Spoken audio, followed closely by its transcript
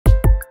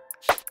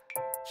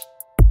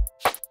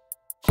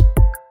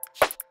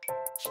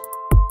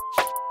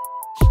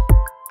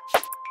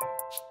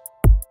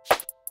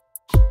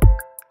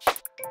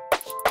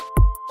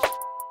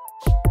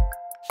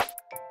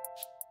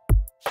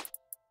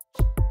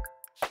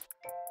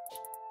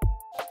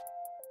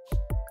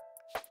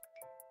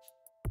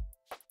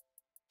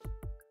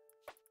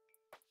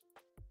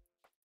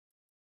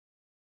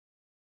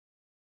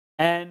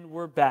And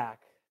we're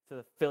back to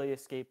the Philly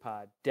Escape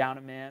Pod. Down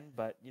a man,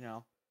 but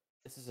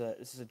this is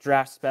a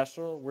draft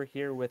special. We're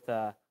here with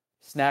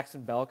Snacks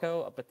and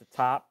Belko up at the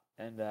top,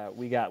 and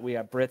we got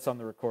Brits on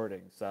the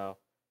recording. So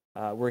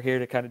we're here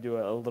to kind of do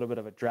a little bit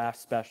of a draft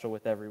special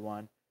with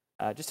everyone,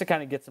 just to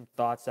kind of get some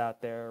thoughts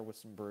out there with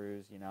some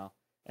brews,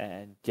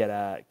 and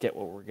get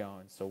what we're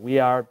going. So we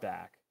are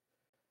back.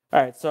 All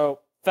right, so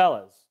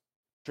fellas,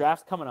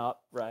 draft's coming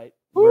up, right?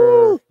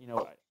 Woo!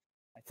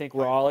 I think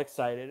we're all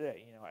excited.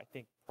 I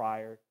think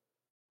prior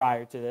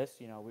to this,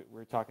 we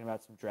were talking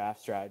about some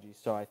draft strategies.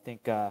 So I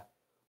think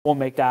we'll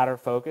make that our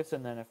focus,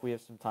 and then if we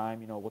have some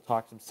time, we'll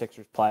talk some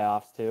Sixers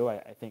playoffs too.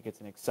 I think it's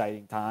an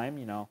exciting time.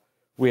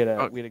 We had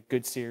a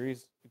good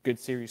series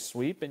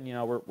sweep, and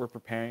we're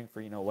preparing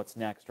for what's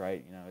next,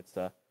 right? It's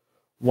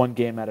one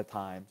game at a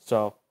time.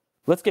 So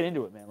let's get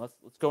into it, man. Let's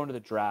go into the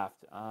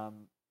draft.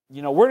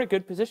 We're in a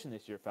good position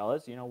this year,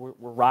 fellas. We're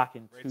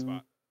rocking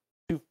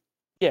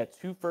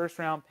two first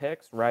round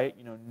picks, right?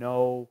 We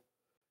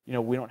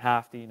don't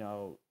have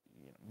to,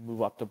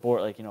 move up the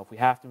board. Like, if we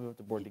have to move up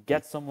the board to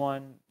get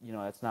someone,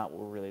 that's not what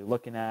we're really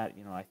looking at.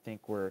 I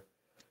think we're,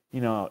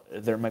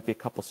 there might be a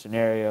couple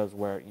scenarios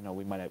where,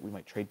 we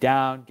might trade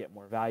down, get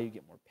more value,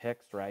 get more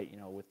picks, right?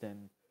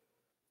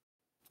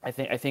 I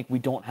think we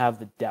don't have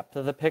the depth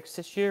of the picks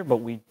this year, but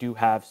we do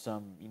have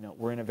some,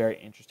 we're in a very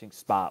interesting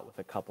spot with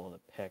a couple of the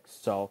picks.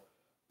 So,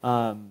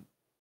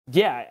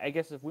 I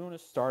guess if we want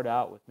to start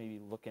out with maybe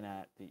looking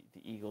at the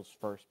Eagles'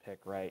 first pick,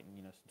 right,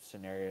 and some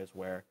scenarios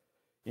where,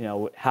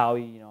 how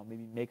he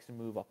maybe makes a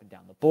move up and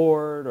down the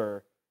board,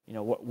 or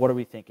what are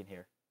we thinking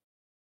here?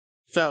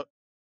 So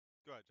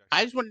Go ahead,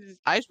 Jackson.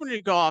 I just wanted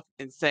to go off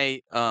and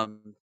say I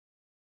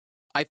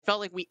felt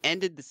like we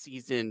ended the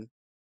season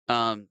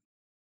on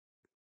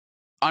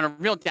a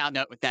real down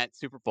note with that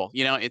Super Bowl.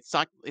 It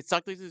sucked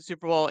losing the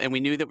Super Bowl, and we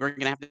knew that we were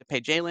going to have to pay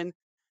Jalen,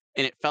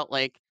 and it felt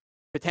like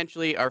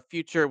potentially our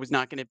future was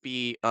not going to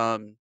be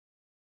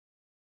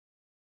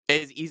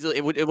as easily.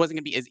 It wasn't going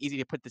to be as easy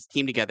to put this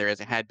team together as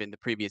it had been the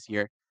previous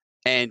year,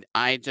 and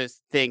I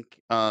just think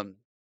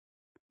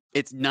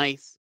it's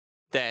nice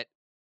that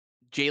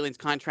Jalen's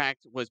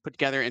contract was put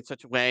together in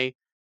such a way,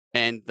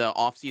 and the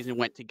offseason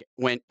went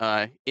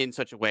in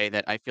such a way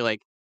that I feel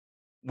like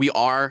we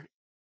are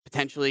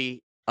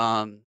potentially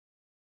going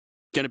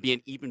to be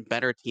an even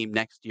better team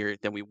next year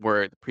than we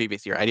were the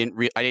previous year.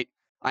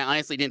 I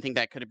honestly didn't think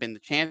that could have been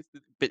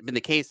been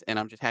the case, and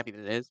I'm just happy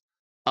that it is.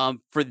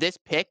 For this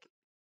pick,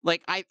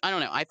 like I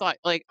don't know, I thought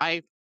like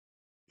I'm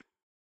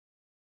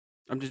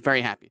just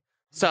very happy.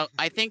 So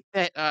I think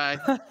that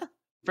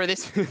for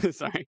this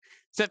sorry.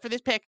 So for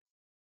this pick,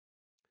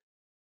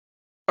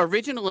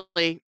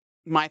 originally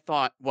my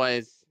thought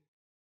was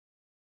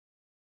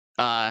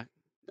I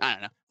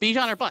don't know,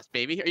 Bijan or bust,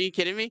 baby. Are you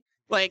kidding me?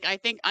 Like I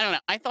don't know.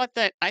 I thought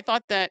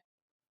that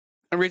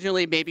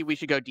originally maybe we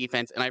should go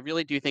defense, and I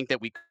really do think that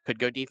we could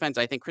go defense.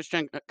 I think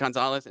Christian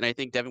Gonzalez and I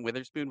think Devin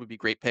Witherspoon would be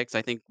great picks.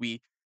 I think we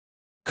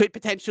could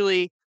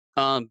potentially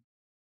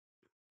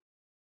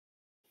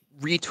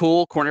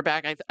retool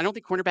cornerback. I don't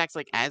think cornerback's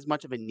like as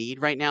much of a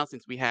need right now,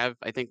 since we have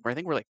I think we're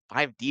like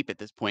 5 deep at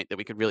this point that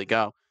we could really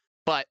go.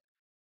 But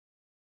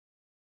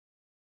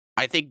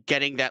I think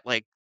getting that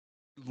like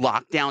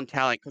lockdown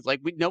talent, because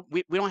like we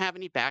don't have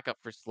any backup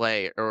for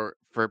Slay or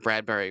for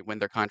Bradbury when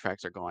their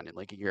contracts are gone in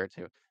like a year or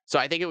two. So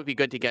I think it would be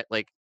good to get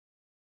like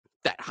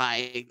that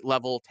high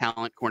level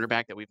talent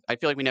cornerback that I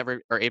feel like we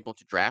never are able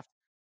to draft.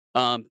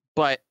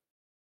 But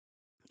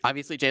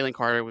obviously Jalen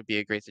Carter would be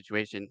a great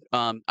situation.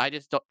 I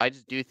just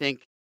do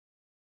think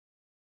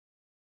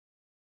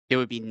it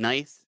would be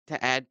nice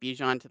to add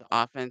Bijan to the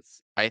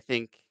offense. I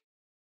think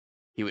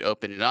he would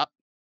open it up.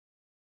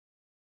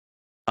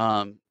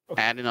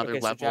 Add another Okay,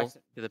 so level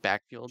to the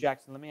backfield.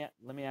 Jackson, let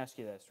me ask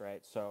you this,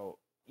 right? So,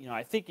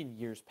 I think in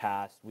years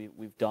past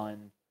we've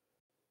done,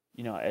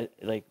 I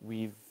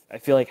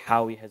feel like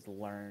Howie has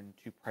learned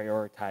to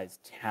prioritize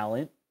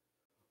talent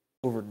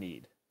over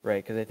need,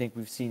 right? Because I think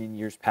we've seen in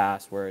years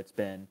past where it's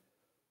been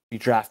we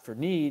draft for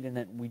need, and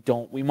then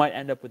we might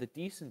end up with a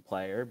decent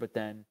player, but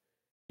then,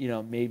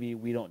 maybe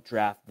we don't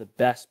draft the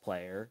best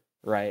player,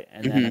 right?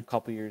 And then a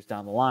couple years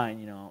down the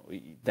line,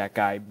 that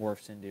guy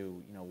morphs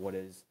into, what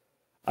is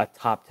a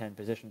top 10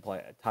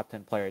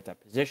 player at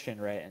that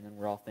position, right? And then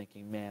we're all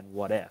thinking, man,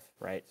 what if,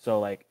 right? So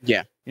like,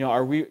 Yeah.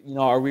 Are we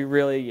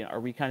really, are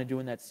we kind of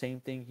doing that same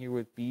thing here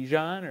with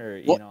Bijan,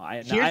 or I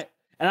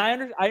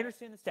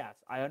understand the stats.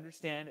 I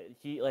understand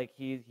he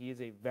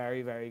is a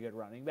very, very good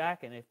running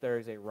back, and if there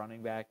is a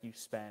running back you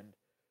spend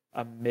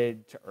a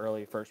mid to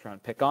early first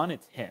round pick on,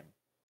 it's him,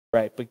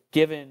 right? But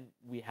given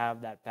we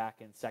have that back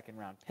end second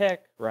round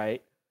pick,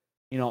 right?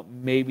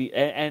 Maybe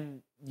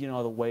and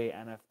the way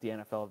the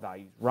NFL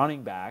values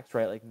running backs,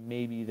 right? Like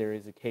maybe there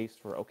is a case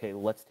for, okay,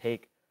 let's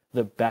take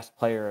the best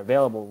player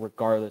available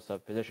regardless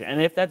of position.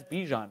 And if that's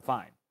Bijan,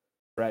 fine,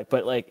 right?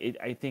 But like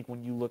I think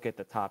when you look at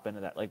the top end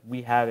of that, like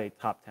we have a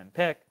top 10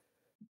 pick,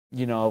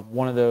 if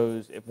one of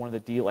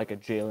the like a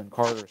Jalen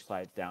Carter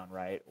slides down,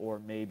 right? Or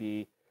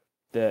maybe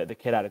the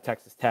kid out of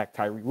Texas Tech,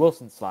 Tyree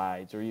Wilson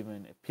slides, or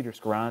even if Peter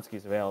Skoronski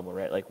is available,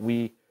 right? Like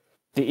we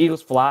the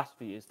Eagles'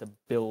 philosophy is to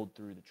build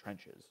through the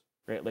trenches,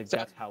 right? Like So,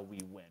 that's how we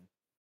win.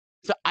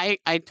 so I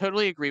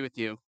totally agree with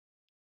you.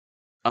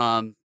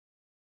 Um,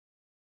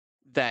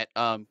 that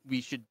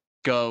we should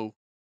go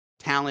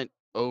talent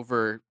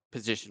over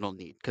positional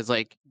need because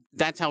like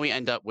that's how we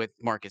end up with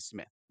Marcus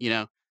Smith. You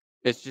know,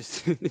 it's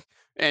just and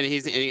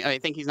I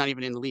think he's not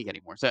even in the league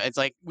anymore. So it's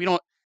like we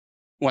don't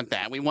want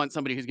that. We want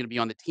somebody who's going to be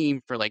on the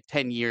team for like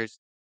 10 years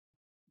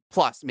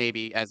plus,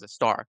 maybe as a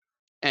star.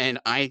 And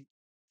I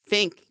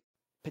think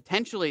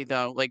potentially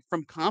though, like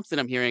from comps that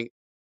I'm hearing,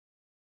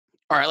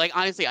 or like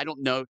honestly, I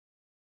don't know.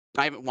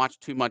 I haven't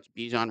watched too much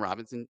Bijan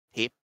Robinson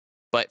tape,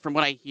 but from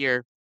what I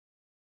hear,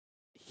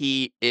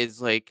 he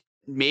is like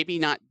maybe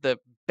not the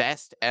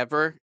best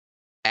ever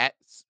at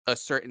a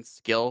certain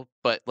skill,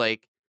 but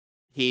like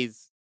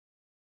he's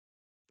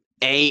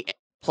A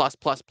plus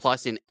plus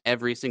plus in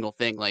every single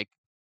thing, like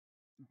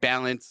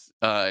balance,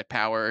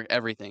 power,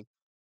 everything.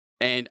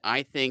 And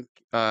I think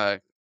I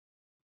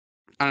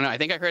don't know. I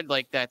think I heard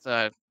like that's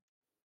a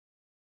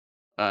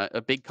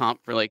big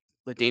comp for like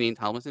LaDainian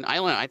Tomlinson. I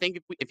don't know. I think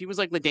if he was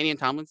like LaDainian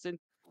Tomlinson,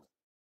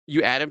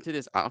 you add him to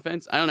this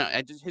offense. I don't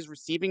know. Just his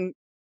receiving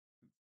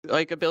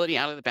like ability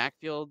out of the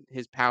backfield,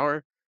 his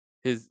power,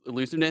 his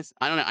elusiveness.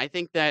 I don't know. I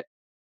think that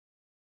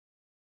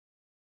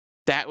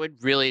that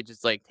would really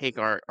just like take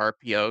our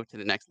RPO to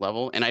the next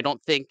level. And I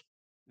don't think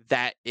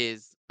that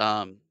is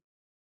I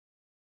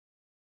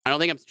don't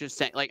think I'm just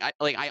saying like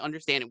I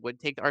understand it would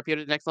take the RPO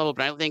to the next level,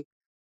 but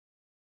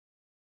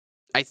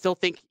I still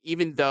think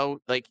even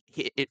though like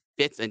it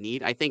fits a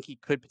need, I think he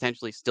could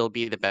potentially still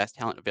be the best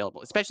talent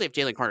available, especially if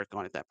Jalen Carter's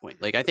gone at that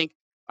point. Like I think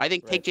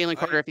take Right. Jalen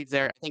Carter if he's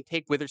there. I think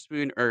take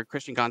Witherspoon or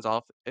Christian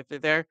Gonzalez if they're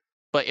there.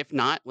 But if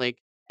not, like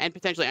and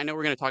potentially I know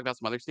we're gonna talk about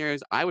some other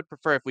scenarios. I would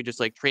prefer if we just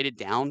like traded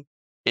down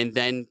and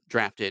then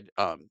drafted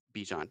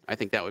Bijan. I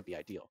think that would be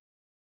ideal.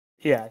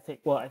 Yeah, I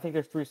think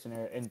there's three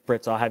scenarios, and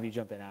Brits, I'll have you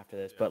jump in after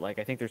this, Yeah. but like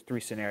I think there's three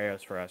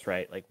scenarios for us,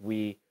 right? Like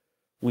we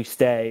we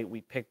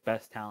pick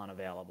best talent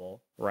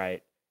available,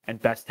 right?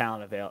 And best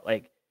talent available,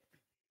 like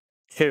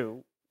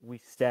two, we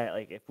stay,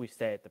 like if we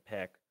stay at the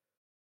pick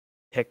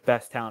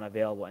best talent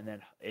available, and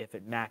then if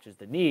it matches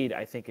the need,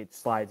 I think it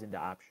slides into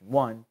option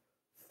one.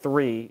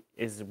 Three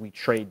is we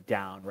trade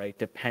down, right?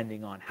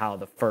 Depending on how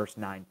the first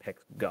 9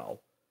 picks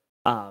go.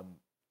 Um,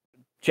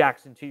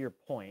 Jackson, to your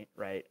point,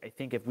 right? I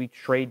think if we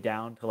trade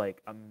down to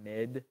like a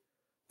mid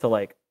to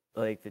like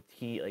the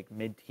teen like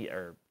mid teen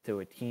or to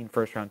a teen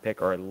first round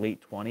pick or a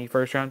late 20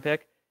 first round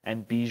pick,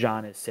 and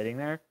Bijan is sitting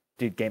there,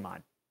 dude, game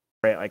on,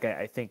 right? Like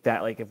I think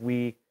that like if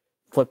we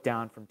flip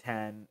down from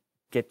 10,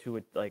 get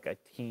to like a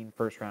teen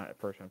first round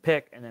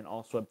pick, and then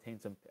also obtain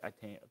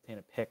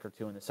a pick or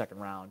two in the second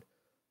round,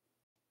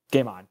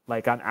 game on.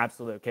 Like I'm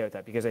absolutely okay with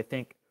that because I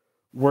think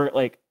we're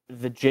like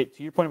to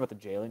your point about the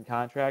Jalen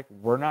contract,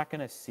 we're not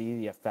going to see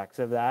the effects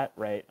of that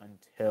right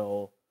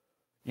until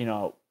you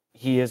know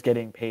he is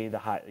getting paid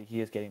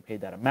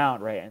that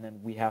amount, right? And then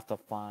we have to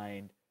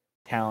find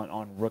talent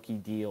on rookie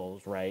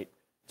deals, right?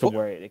 To Well,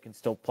 where it can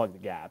still plug the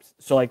gaps.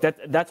 So like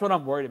that's what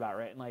I'm worried about,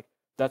 right? And like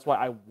that's why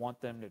I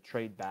want them to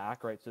trade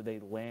back, right? So they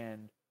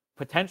land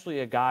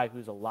potentially a guy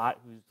who's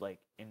like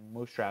in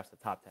most drafts the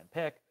top 10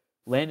 pick,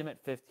 land him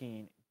at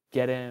 15,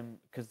 get him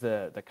because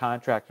the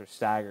contracts are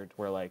staggered to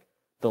where like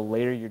the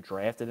later you're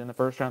drafted in the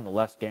first round, the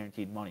less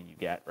guaranteed money you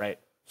get, right?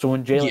 So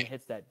when Yeah. Jalen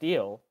hits that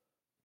deal,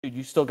 dude,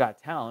 you still got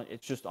talent.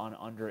 It's just on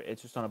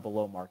a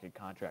below market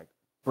contract.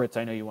 Brits,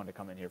 I know you wanted to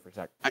come in here for a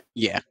sec.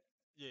 Yeah.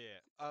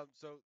 yeah.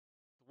 So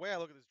the way I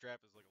look at this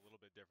draft is like a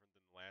little bit different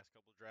than the last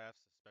couple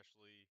drafts,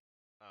 especially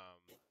um,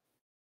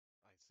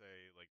 I'd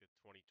say like the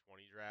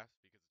 2020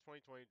 drafts because the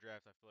 2020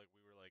 drafts I feel like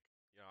we were like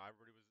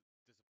everybody was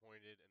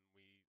disappointed and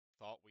we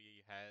thought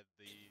we had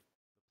the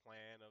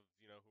plan of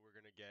who we're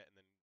gonna get and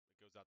then it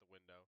goes out the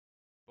window.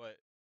 But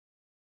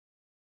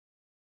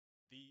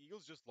the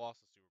Eagles just lost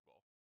the Super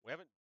Bowl. We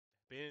haven't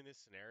been in this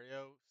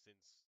scenario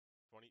since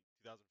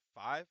 2005,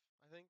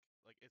 I think.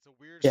 Like it's a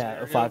weird Yeah,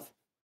 scenario. 05.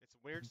 It's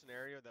a weird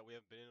scenario that we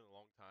haven't been in a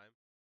long time.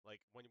 Like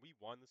when we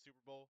won the Super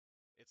Bowl,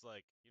 it's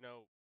like,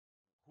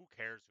 who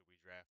cares who we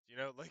draft?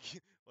 Like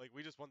like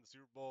we just won the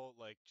Super Bowl,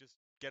 like just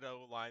get a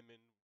lineman,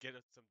 get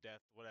some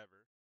depth,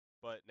 whatever.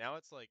 But now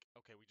it's like,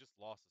 okay, we just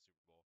lost the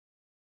Super Bowl.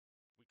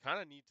 We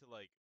kind of need to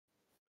like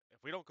if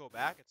we don't go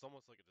back, it's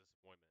almost like a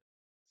disappointment.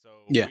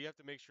 So Yeah. we have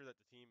to make sure that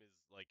the team is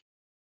like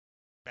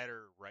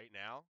better right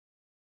now.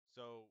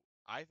 So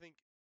I think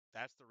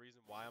that's the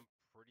reason why I'm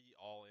pretty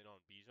all in on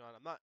Bijan.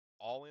 I'm not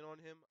all in on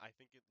him. I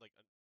think you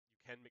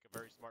can make a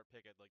very smart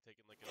pick at like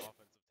taking like an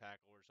offensive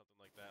tackle or something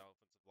like that,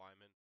 offensive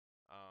lineman.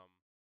 Um,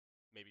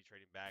 maybe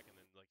trading back and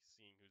then like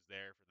seeing who's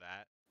there for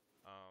that.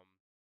 Um,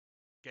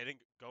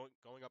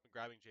 going up and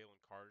grabbing Jalen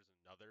Carter is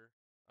another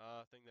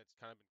thing that's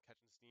kind of been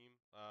catching steam.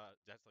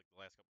 That's like the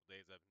last couple of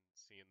days I've been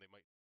seeing. We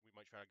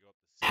might try to go up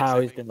to 6, I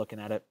Howie's think. been looking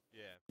at it.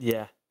 Yeah,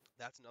 Yeah.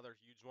 that's another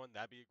huge one.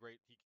 That'd be a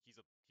great. He's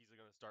going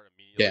to start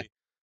Yeah. immediately.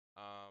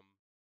 Um,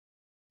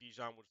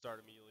 Bijan would start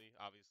immediately,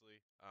 obviously.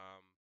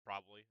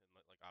 Probably,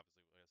 and like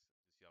obviously we're gonna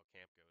see how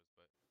camp goes.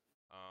 But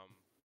um,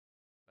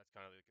 that's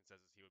kind of the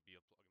consensus. He would be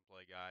a plug and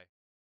play guy.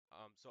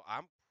 So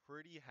I'm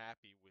pretty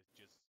happy with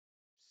just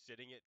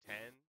sitting at 10,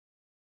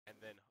 and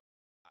then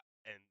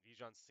and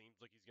Bijan seems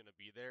like he's gonna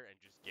be there and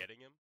just getting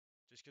him,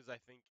 just because I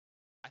think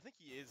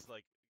he is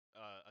like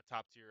a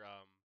top tier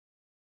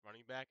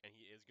running back, and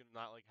he is gonna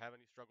not like have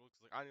any struggles.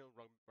 Cause like I know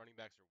running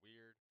backs are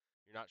weird.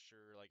 You're not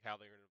sure like how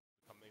they're gonna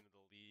come into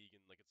the league,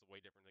 and like it's way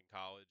different than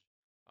college.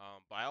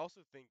 But I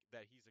also think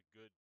that he's a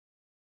good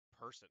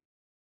person.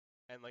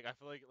 And like I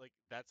feel like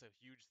that's a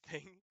huge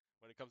thing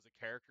when it comes to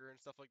character and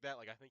stuff like that.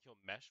 Like I think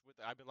he'll mesh with.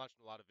 I've been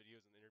watching a lot of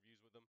videos and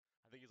interviews with him.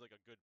 I think he's like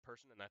a good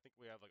person, and I think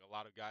we have like a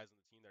lot of guys on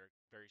the team that are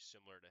very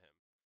similar to him.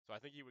 So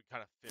I think he would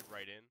kind of fit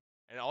right in,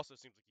 and it also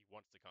seems like he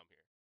wants to come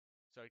here.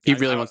 So He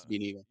I really don't. wants to be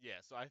an Eagle.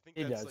 Yeah, so I think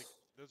He that's does. like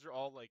those are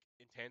all like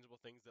intangible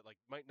things that like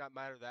might not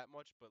matter that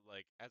much, but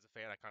like as a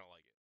fan, I kind of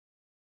like it.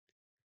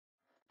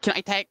 Can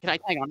I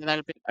tag on to that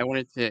a bit? I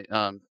wanted to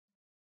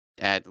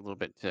add a little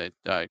bit to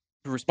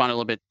respond a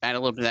little bit, add a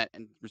little bit to that,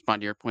 and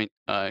respond to your point,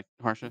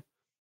 Harsha.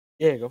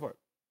 Yeah, go for it.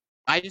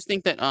 I just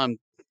think that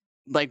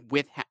like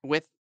with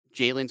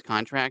Jalen's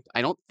contract,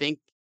 I don't think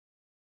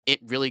it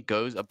really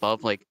goes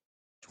above like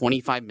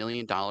 $25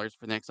 million for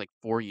the next like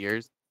 4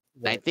 years.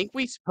 And I Right. think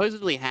we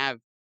supposedly have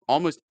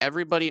almost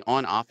everybody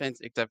on offense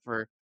except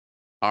for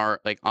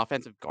our like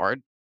offensive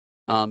guard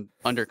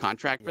under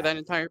contract for Yeah. that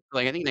entire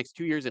like I think next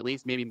 2 years at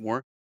least, maybe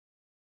more.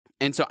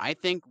 And so I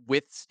think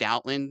with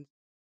Stoutland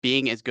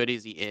being as good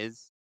as he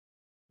is,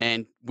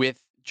 and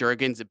with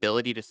Jurgen's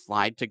ability to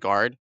slide to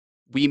guard,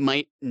 we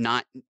might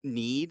not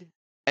need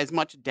as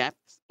much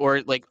depth.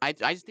 Or like I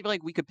just feel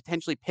like we could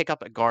potentially pick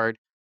up a guard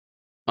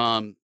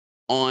um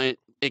on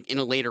like, in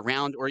a later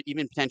round or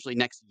even potentially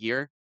next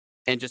year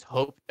and just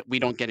hope that we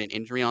don't get an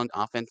injury on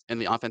offense and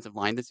the offensive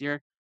line this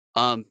year.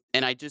 And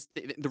I just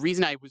the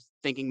reason I was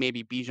thinking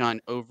maybe Bijan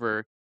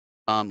over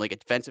like a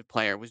defensive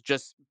player was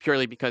just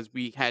purely because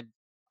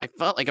I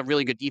felt like a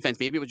really good defense.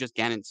 Maybe it was just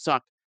Gannon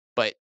sucked,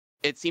 but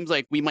it seems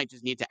like we might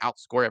just need to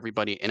outscore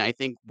everybody. And I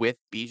think with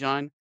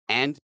Bijan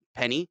and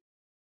Penny,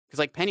 because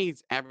like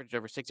Penny's averaged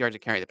over 6 yards a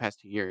carry the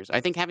past 2 years.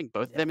 I think having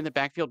both of Yeah. them in the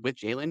backfield with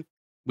Jalen,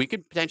 we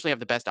could potentially have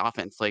the best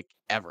offense like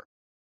ever.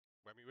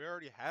 I mean, we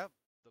already have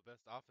the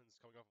best offense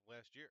coming off of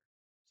last year,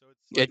 so it's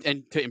like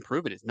And to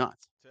improve it is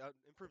nuts. to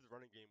improve the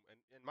running game.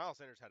 And Miles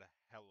Sanders had a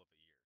hell of a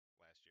year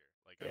last year.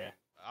 Like, I Yeah.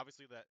 mean,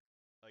 obviously that,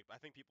 like, I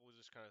think people are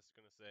just kind of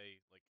going to say,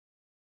 like,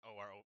 oh,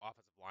 our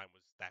offensive line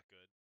was that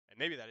good. And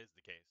maybe that is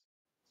the case.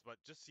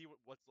 But just see what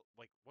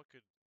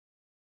could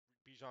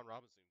Bijan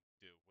Robinson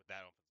do with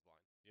that offensive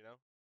line, you know?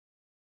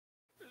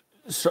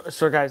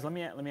 So guys, let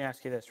me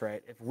ask you this,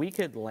 right? If we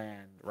could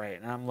land, right,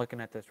 and I'm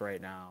looking at this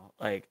right now,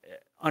 like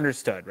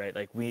understood, right?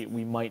 Like we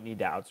might need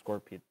to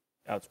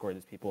outscore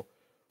these people.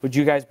 Would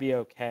you guys be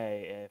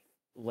okay if,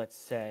 let's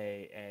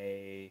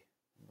say,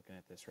 I'm looking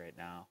at this right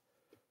now.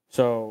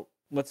 So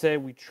let's say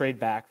we trade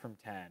back from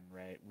 10,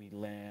 right? We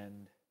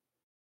land,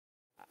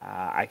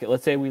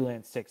 let's say we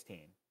land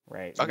 16,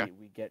 right? Okay.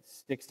 We get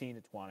 16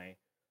 to 20.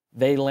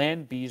 They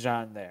land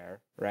Bijan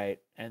there, right?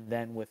 And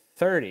then with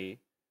 30,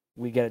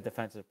 we get a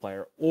defensive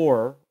player.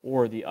 Or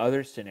the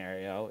other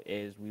scenario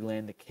is we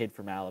land the kid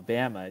from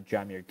Alabama,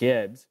 Jahmyr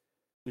Gibbs,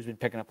 who's been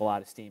picking up a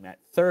lot of steam at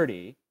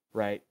 30,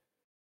 right?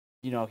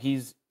 You know,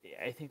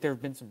 I think there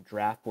have been some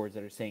draft boards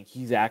that are saying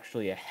he's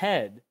actually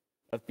ahead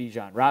of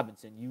Bijan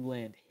Robinson. You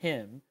land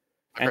him,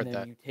 I and heard then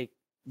that.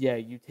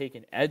 you take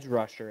an edge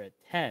rusher at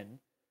 10,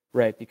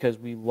 right? Because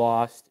we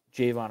lost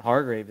Javon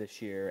Hargrave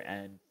this year,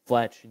 and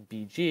Fletch and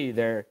BG,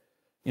 they're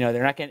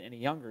not getting any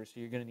younger, so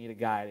you're going to need a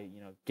guy to,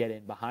 get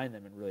in behind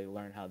them and really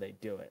learn how they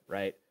do it,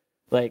 right?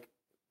 Like,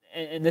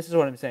 and this is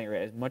what I'm saying,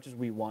 right? As much as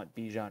we want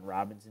Bijan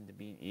Robinson to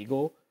be an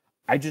Eagle,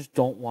 I just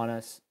don't want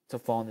us to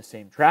fall in the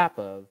same trap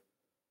of,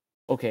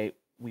 okay,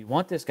 we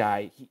want this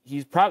guy.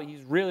 He's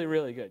really,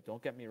 really good.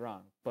 Don't get me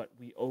wrong, but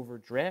we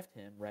overdraft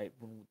him, right?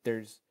 When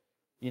there's,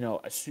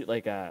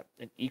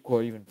 an equal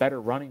or even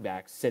better running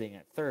back sitting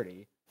at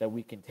 30 that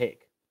we can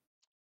take.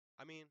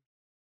 I mean,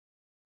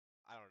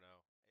 I don't know.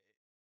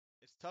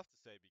 It's tough to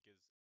say because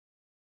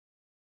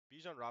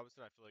Bijan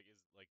Robinson, I feel like,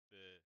 is like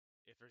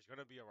if there's going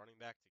to be a running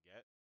back to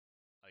get,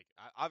 like,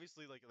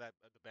 obviously, like,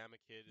 the Bama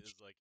kid is,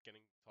 like,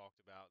 getting talked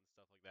about and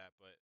stuff like that,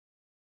 but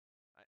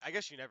I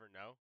guess you never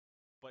know.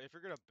 But if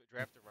you're going to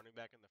draft a running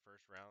back in the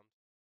first round,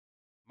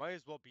 might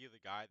as well be the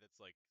guy that's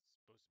like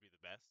supposed to be the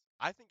best.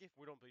 I think if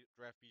we don't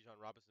draft Bijan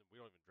Robinson, we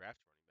don't even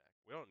draft a running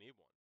back. We don't need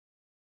one,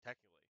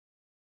 technically.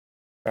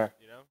 Fair.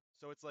 You know?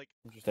 So it's like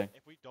Interesting.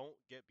 if we don't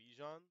get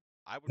Bijan,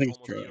 I I would think it's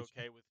almost true. be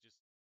okay with just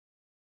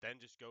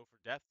go for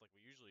depth like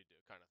we usually do,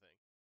 kind of thing.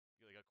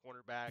 Like a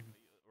cornerback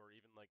or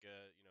even like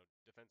a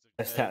defensive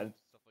end,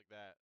 stuff like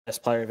that.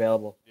 Best player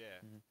available.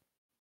 Yeah.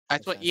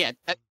 That's what. Yeah.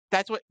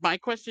 That's what my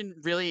question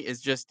really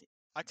is. Just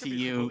I could to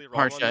be you, completely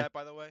wrong on Harsha. that,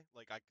 by the way.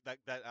 Like that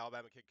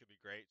Alabama kid could be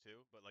great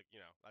too, but like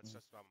that's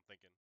just what I'm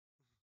thinking.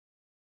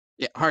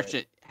 Yeah,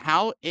 Harsha.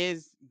 How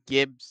is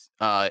Gibbs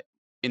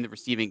in the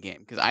receiving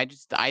game? Because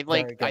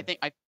Very good.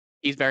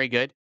 He's very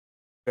good.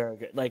 Very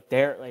good.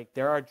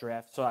 There are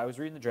drafts. So I was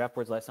reading the draft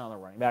boards last night on the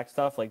running back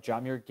stuff. Like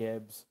Jahmyr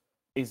Gibbs,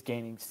 is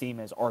gaining steam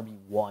as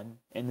RB1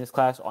 in this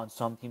class on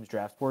some teams'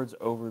 draft boards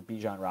over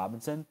Bijan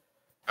Robinson.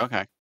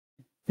 Okay.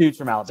 Dude's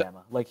from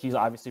Alabama. Like, he's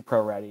obviously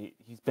pro ready.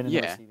 He's been in the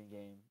Yeah. receiving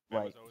game. That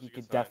Like, was always he a good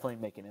could sign. definitely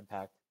make an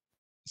impact.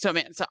 So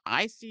man, so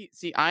I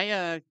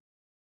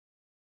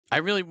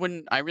really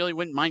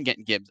wouldn't mind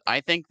getting Gibbs.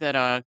 I think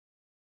that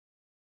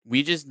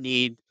we just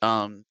need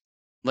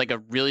like a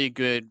really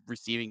good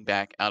receiving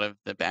back out of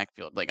the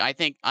backfield. Like I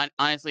think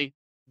honestly,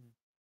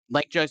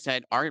 like Joe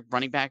said, our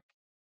running back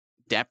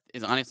depth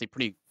is honestly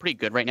pretty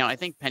good right now. I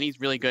think Penny's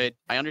really good.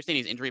 I understand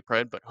he's injury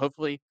prone, but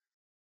hopefully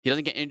he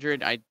doesn't get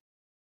injured. I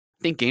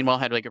think Gainwell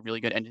had like a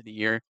really good end of the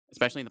year,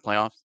 especially in the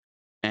playoffs.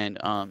 And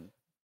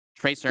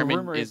Trey The Sermon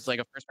rumor is is like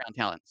a first round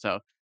talent, so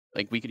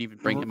like we could even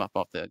the, bring ru- him up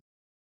off the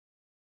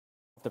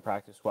the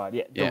practice squad.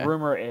 Yeah, the yeah.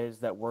 rumor is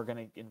that we're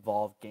going to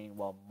involve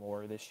Gainwell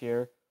more this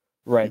year.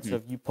 Right. So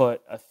Mhm. if you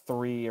put a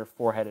 3 or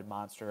 4-headed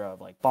monster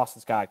of like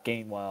Boston Scott,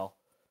 Gainwell,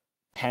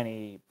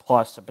 Penny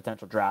plus a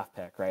potential draft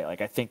pick, right?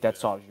 Like I think that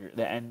solves your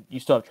and you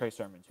still have Trey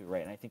Sermon too,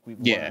 right? And I think we've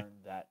Yeah.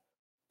 learned that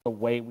the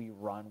way we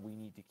run, we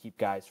need to keep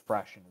guys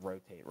fresh and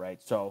rotate, right?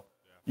 So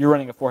you're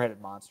running a 4-headed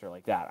monster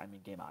like that. I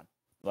mean, game on.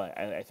 But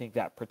I think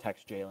that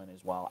protects Jalen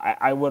as well.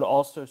 I would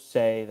also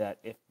say that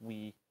if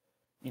we,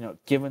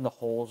 given the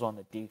holes on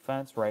the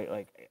defense, right?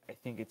 Like I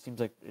think it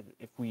seems like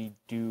if we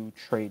do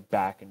trade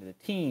back into the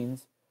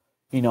teens,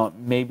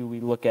 maybe we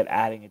look at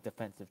adding a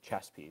defensive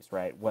chess piece,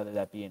 right? Whether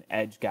that be an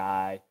edge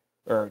guy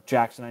or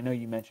Jackson. I know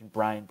you mentioned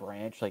Brian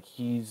Branch. Like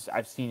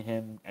I've seen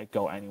him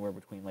go anywhere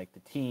between like the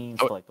teens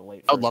to like the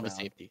late I would first love a round.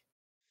 safety.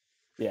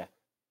 Yeah.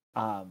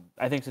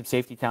 I think some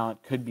safety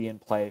talent could be in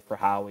play for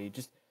Howie.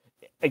 Just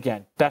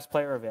again, best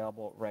player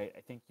available, right?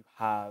 I think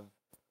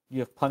you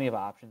have plenty of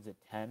options at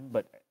 10,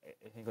 but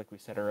I think like we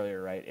said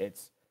earlier, right?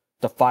 It's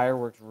the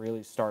fireworks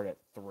really start at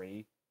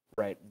 3,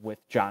 right?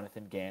 With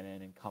Jonathan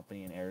Gannon and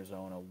company in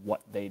Arizona,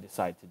 what they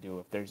decide to do.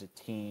 If there's a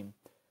team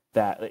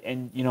that,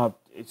 and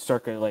it's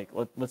circa like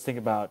let's think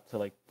about to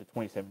like the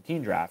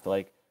 2017 draft,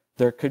 like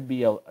there could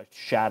be a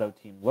shadow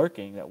team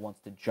lurking that wants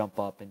to jump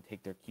up and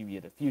take their QB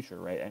of the future,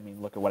 right? I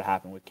mean, look at what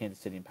happened with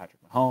Kansas City and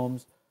Patrick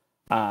Mahomes.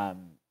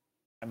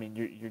 I mean,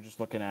 you're just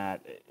looking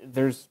at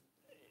there's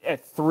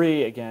at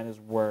 3 again is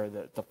where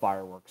the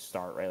fireworks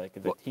start, right? Like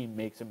if the team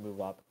makes a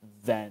move up,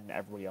 then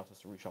everybody else has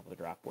to reshuffle the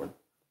draft board.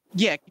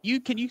 Yeah,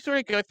 can you sort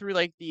of go through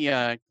like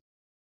the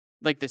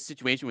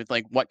situation with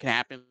like what could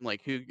happen,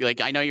 like who, like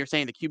I know you're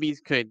saying the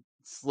QBs could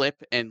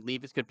slip and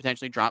Levis could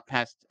potentially drop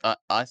past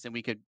us, and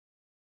we could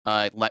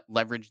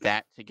leverage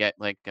that to get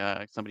like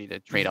somebody to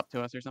trade up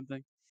to us or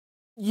something.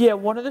 Yeah,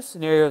 one of the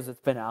scenarios that's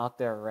been out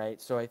there,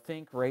 right? So I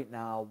think right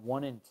now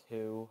 1 and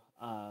 2,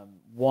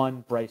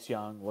 1 Bryce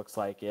Young looks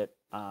like it.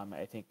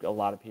 I think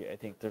I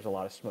think there's a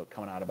lot of smoke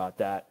coming out about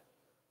that.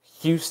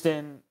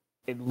 Houston,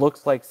 it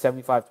looks like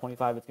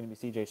 75-25. It's going to be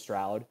C.J.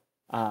 Stroud.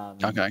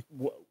 Okay.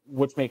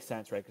 Which makes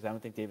sense, right? Because I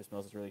don't think Davis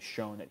Mills has really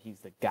shown that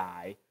he's the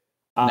guy.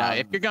 No,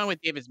 if you're going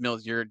with Davis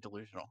Mills, you're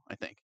delusional, I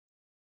think.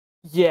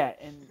 Yeah,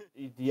 and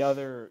the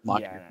other,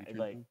 Mocking your future.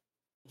 like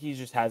he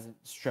just hasn't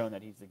shown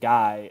that he's the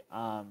guy.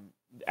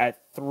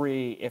 At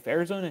 3, if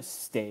Arizona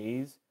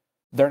stays,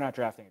 they're not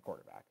drafting a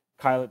quarterback.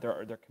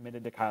 They're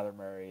committed to Kyler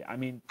Murray. I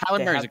mean,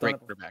 Kyler Murray's a great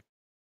quarterback.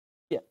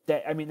 Yeah,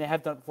 they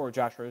have done it before with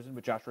Josh Rosen,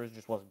 but Josh Rosen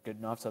just wasn't good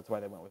enough, so that's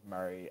why they went with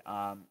Murray.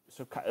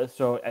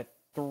 So at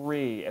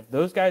 3, if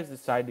those guys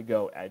decide to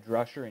go edge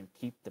rusher and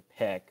keep the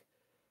pick,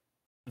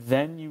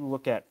 then you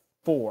look at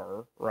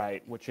 4,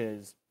 right, which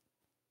is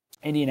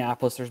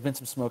Indianapolis. There's been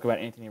some smoke about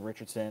Anthony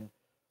Richardson.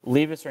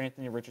 Levis or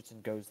Anthony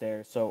Richardson goes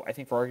there. So I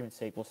think for argument's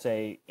sake, we'll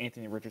say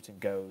Anthony Richardson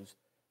goes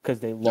because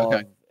they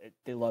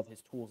love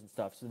his tools and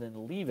stuff. So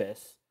then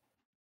Levis,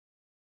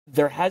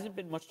 there hasn't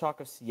been much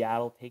talk of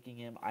Seattle taking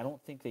him. I don't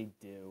think they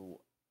do.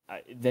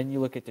 Then you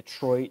look at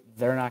Detroit.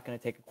 They're not going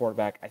to take a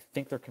quarterback. I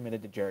think they're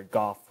committed to Jared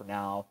Goff for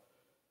now.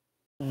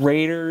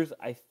 Raiders,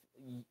 I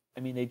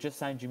mean, they just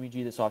signed Jimmy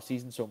G this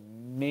offseason, so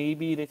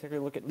maybe they take a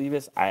look at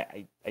Levis.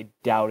 I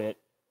doubt it.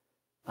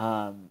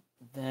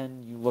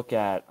 Then you look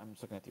at, I'm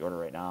just looking at the order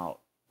right now.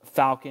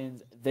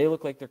 Falcons, they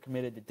look like they're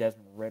committed to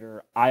Desmond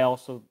Ridder. I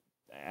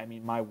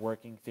mean, my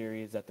working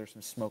theory is that there's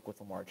some smoke with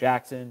Lamar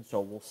Jackson,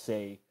 so we'll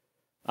see.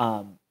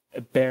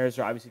 Bears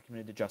are obviously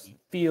committed to Justin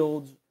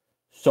Fields.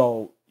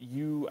 So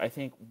I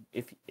think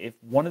if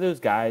one of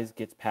those guys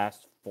gets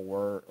past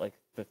 4, like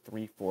the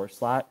 3-4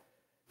 slot,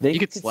 he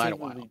could slide a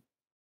while.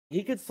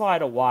 He could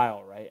slide a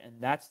while, right? And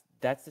that's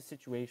the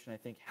situation. I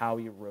think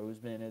Howie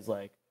Roseman is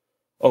like,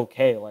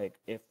 okay, like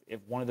if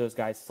one of those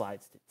guys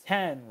slides to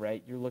 10,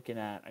 right? You're looking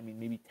at, I mean,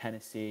 maybe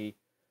Tennessee.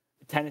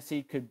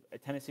 Tennessee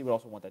would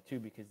also want that too,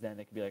 because then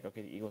they could be like,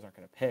 okay, the Eagles aren't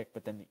going to pick,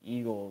 but then the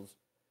Eagles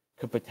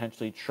could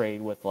potentially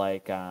trade with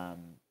like.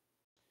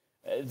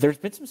 There's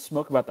been some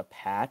smoke about the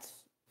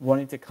Pats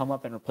wanting to come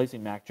up and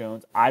replacing Mac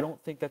Jones. I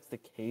don't think that's the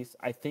case.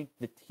 I think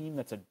the team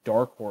that's a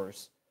dark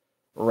horse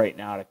right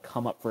now to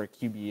come up for a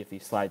QB if he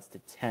slides to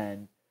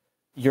 10,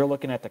 you're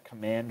looking at the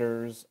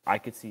Commanders. I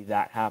could see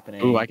that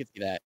happening. Ooh, I could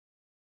see that.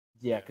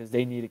 Yeah, because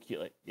they need a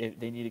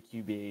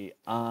QB.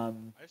 I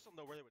just don't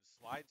know where they would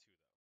slide to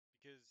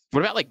though, because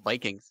what about like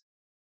Vikings?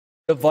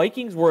 The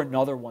Vikings were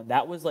another one.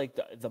 That was like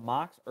the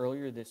mocks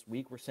earlier this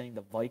week were saying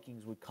the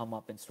Vikings would come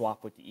up and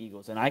swap with the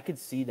Eagles. And I could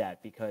see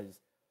that because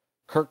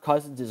Kirk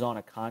Cousins is on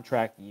a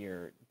contract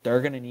year.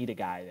 They're going to need a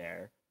guy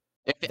there.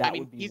 That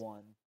would be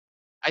one.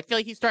 I feel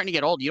like he's starting to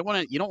get old. You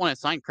don't want to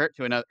sign Kirk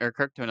to another Well,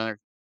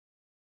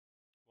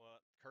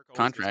 Kirk always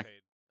contract. gets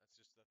paid.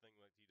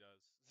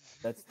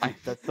 That's just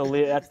the thing that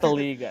he does. That's the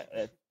league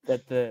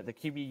that the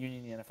QB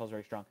union in the NFL is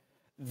very strong.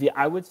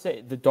 I would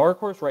say the dark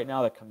horse right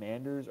now, the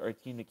Commanders are a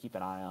team to keep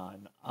an eye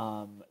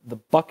on. The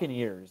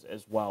Buccaneers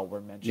as well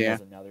were mentioned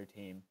as another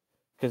team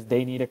because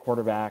they need a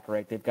quarterback,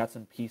 right? They've got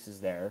some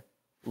pieces there.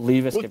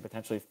 Levis could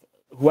potentially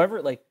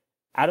whoever like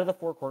out of the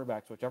 4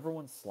 quarterbacks, whichever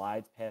one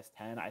slides past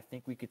 10, I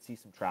think we could see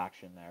some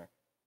traction there.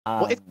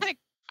 Well, I think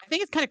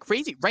it's kind of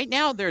crazy right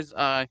now. There's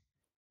I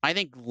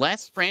think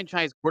less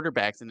franchise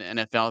quarterbacks in the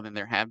NFL than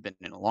there have been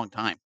in a long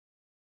time.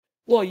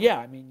 Well, yeah,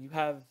 I mean,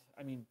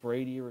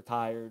 Brady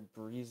retired,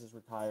 Breeze is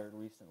retired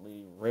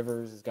recently,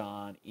 Rivers is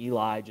gone,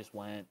 Eli just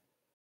went,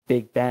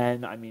 Big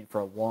Ben, I mean,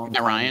 for a long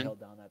time Ryan. held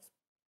down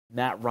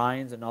Matt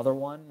Ryan's another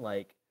one.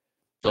 Like,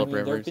 Philip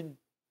Rivers.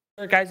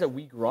 There are guys that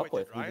we grew up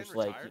with who Ryan just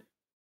retired?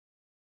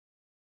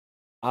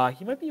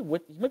 He might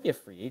be a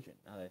free agent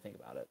now that I think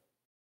about it.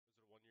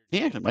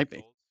 Yeah, it might be.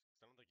 I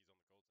don't think he's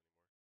on the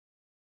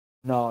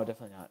Colts anymore. No,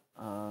 definitely not.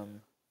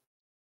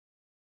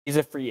 He's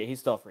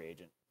still a free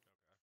agent. Okay.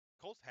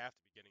 Colts have to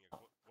be getting a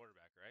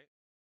quarterback,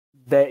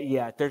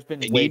 right? There's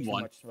been way too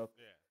much smoke.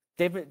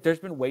 Yeah. There's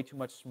been way too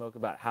much smoke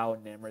about how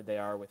enamored they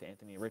are with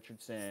Anthony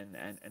Richardson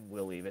and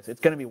Will Levis.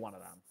 It's going to be one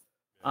of them.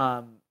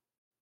 Yeah.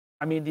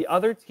 I mean, the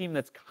other team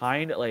that's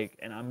kind of like,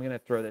 and I'm going to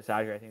throw this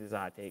out here, I think this is a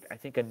hot take. I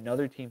think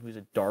another team who's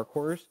a dark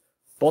horse,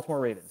 Baltimore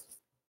Ravens.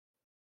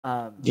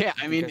 Yeah,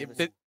 I mean,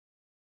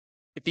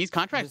 if these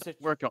contracts don't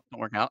work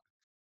out.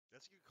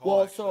 That's a good call.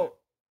 Well,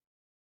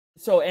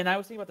 so, and I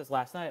was thinking about this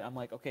last night. I'm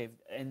like, okay,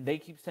 and they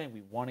keep saying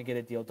we want to get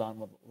a deal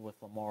done with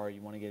Lamar.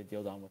 You want to get a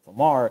deal done with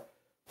Lamar.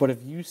 But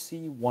if you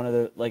see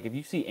if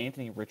you see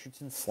Anthony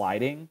Richardson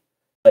sliding,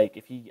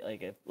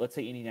 if let's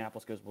say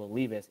Indianapolis goes Will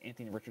Levis,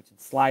 Anthony Richardson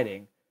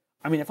sliding.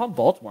 I mean, if I'm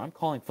Baltimore, I'm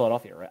calling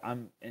Philadelphia, right?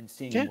 I'm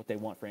seeing what they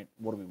want for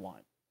what do we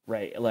want,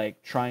 right?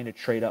 Like trying to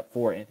trade up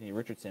for Anthony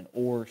Richardson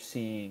or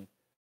seeing,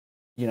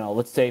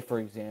 let's say for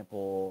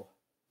example,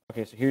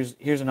 okay, so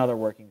here's another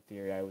working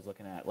theory I was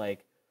looking at,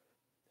 like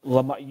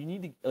Lamar, you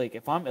need to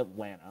if I'm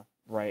Atlanta,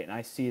 right, and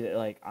I see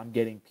that I'm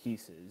getting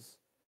pieces,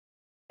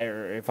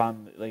 or if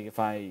I'm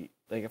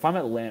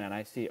Atlanta and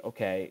I see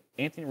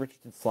Anthony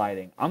Richardson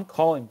sliding, I'm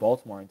calling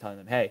Baltimore and telling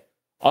them, hey,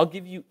 I'll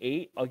give you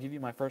 8. I'll give you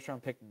my first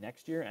round pick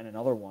next year and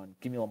another one.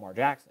 Give me Lamar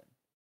Jackson.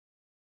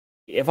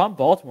 If I'm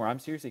Baltimore, I'm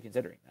seriously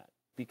considering that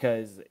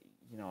because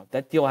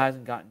that deal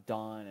hasn't gotten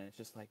done, and it's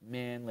just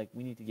man,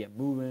 we need to get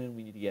moving.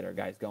 We need to get our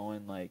guys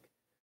going.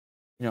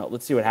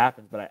 Let's see what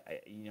happens. But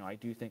I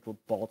do think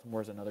Baltimore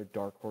is another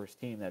dark horse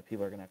team that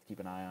people are going to have to keep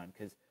an eye on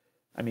because,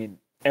 I mean,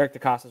 Eric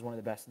DeCosta is one of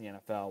the best in the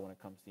NFL when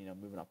it comes to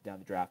moving up and down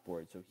the draft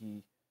board. So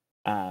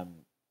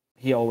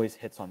he always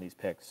hits on these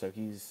picks. So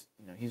he's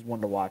one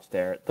to watch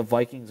there. The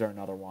Vikings are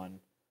another one.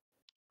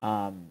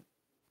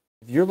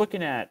 If you're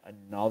looking at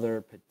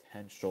another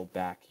potential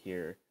back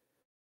here,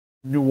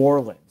 New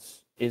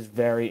Orleans is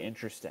very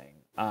interesting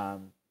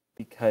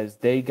because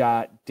they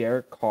got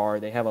Derek Carr.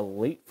 They have a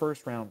late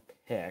first round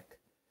pick.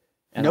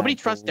 And nobody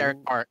trusts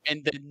Derek Carr,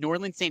 and the New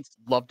Orleans Saints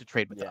love to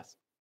trade with us.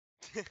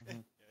 Yeah, they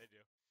do.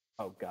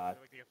 Oh God.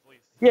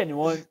 Yeah, New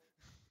Orleans.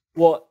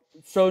 Well,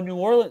 so New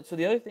Orleans. So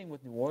the other thing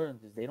with New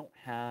Orleans is they don't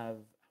have.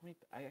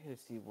 I got to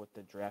see what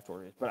the draft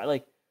order is, but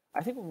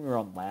I think when we were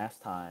on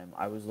last time,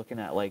 I was looking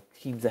at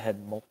teams that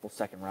had multiple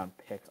second round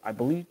picks. I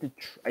believe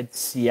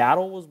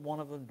Seattle was one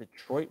of them.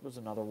 Detroit was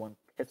another one.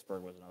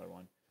 Pittsburgh was another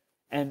one.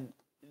 And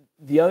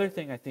the other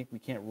thing I think we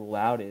can't rule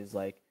out is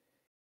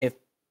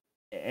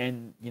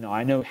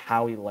I know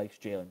Howie likes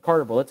Jalen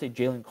Carter, but let's say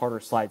Jalen Carter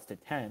slides to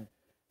 10,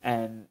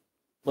 and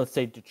let's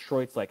say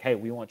Detroit's like, hey,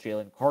 we want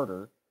Jalen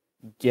Carter.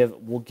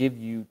 We'll give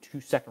you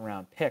 2 second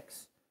round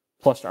picks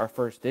plus our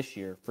first this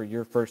year for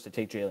your first to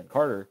take Jalen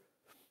Carter.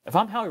 If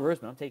I'm Howie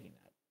Roseman, I'm taking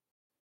that,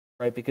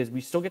 right? Because we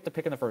still get the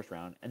pick in the first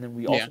round, and then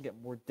we also get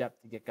more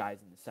depth to get guys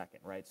in the second,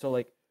 right? So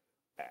I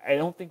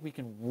don't think we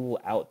can rule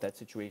out that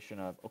situation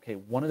of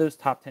one of those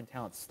top 10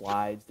 talents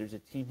slides. There's a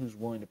team who's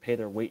willing to pay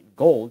their weight in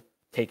gold.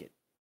 Take it.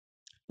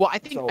 Well, I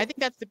think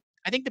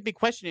the big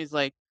question is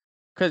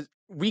because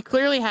we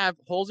clearly have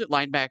holes at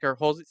linebacker,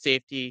 holes at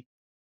safety,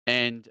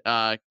 and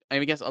I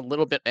guess a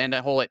little bit and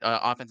a hole at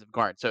offensive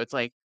guard. So it's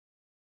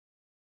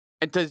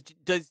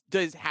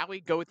does Howie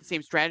go with the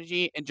same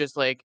strategy and just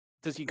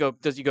does he go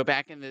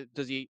back and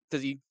does he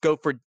go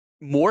for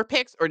more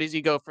picks, or does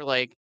he go for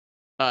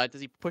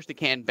does he push the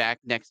can back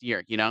next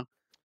year?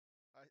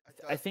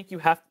 I think you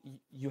have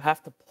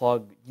to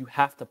plug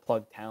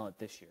talent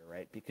this year,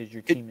 right? Because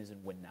your team is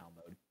in win now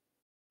mode.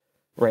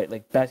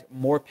 Right,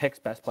 more picks,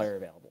 best player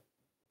available.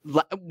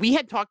 We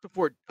had talked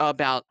before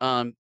about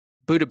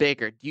Budda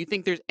Baker. Do you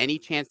think there's any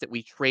chance that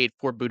we trade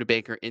for Budda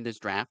Baker in this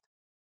draft?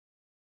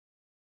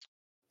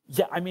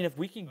 Yeah, I mean, if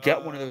we can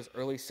get one of those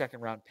early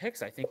second round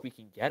picks, I think we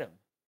can get him.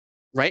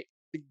 right?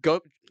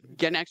 Go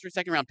get an extra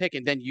second round pick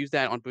and then use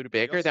that on Buda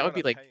Baker. That would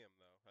be like. Pay him,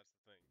 though. That's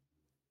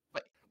the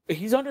thing. But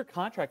he's under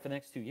contract for the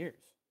next 2 years.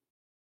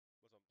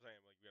 That's what I'm saying.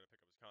 Like, you got to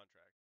pick up his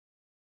contract.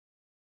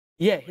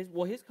 Yeah,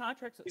 his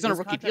contract's He's on a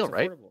rookie deal,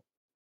 right? affordable.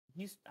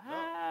 He's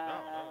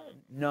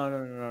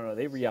no.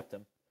 They re-upped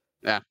him.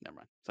 Yeah, never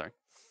mind. Sorry.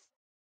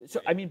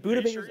 So I mean,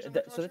 Buda Baker's so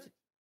that's.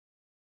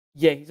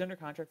 Yeah, he's under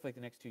contract for like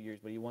the next 2 years,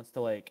 but he wants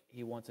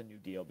a new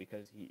deal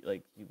because he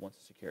wants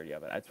the security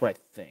of it. That's what I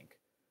think.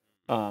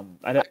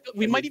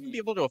 We might even be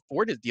able to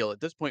afford his deal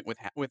at this point with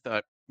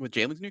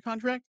Jalen's new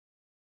contract.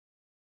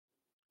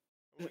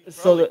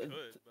 So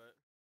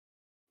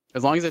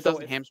as long as it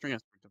doesn't hamstring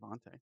us for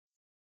Devontae.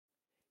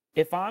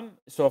 If I'm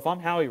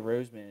Howie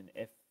Roseman,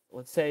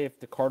 let's say if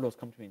the Cardinals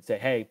come to me and say,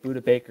 "Hey,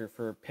 Buda Baker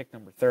for pick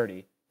number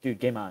 30," dude,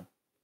 game on.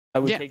 I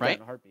would take that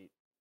in a heartbeat.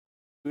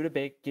 Buda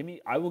Baker,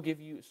 I will give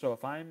you. So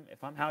if I'm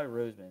Howie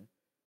Roseman,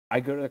 I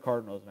go to the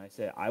Cardinals and I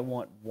say,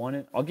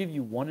 I'll give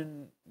you one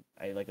in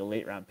like a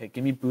late round pick.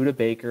 Give me Buda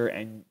Baker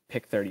and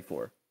pick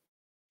 34.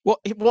 Well,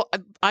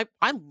 I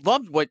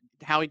loved what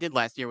Howie did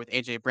last year with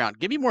AJ Brown.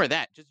 Give me more of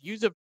that. Just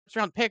use a first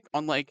round pick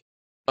on like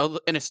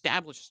an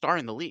established star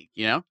in the league.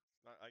 You know?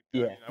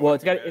 Well,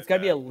 it's got to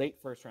be a late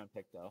first round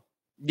pick though.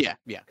 Yeah.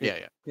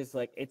 Because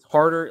like it's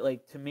harder.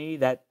 Like to me,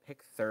 that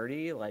pick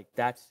 30, like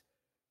that's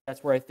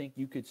where I think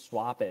you could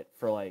swap it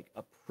for like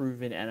a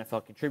proven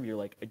NFL contributor,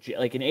 like the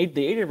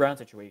AJ Brown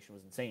situation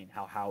was insane.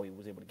 How Howie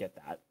was able to get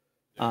that.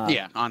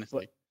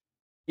 Honestly.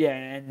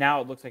 And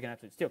now it looks like an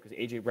absolute steal because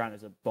AJ Brown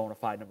is a bona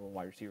fide number one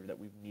wide receiver that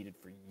we've needed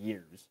for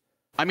years.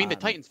 I mean, the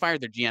Titans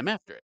fired their GM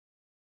after it.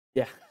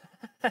 Yeah.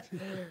 Baker,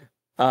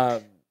 by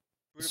the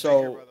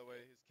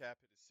way, his cap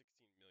hit is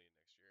 $16 million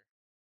next year.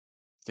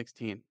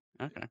 16.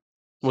 Okay.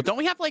 Well, don't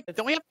we have like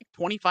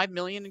 25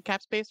 million in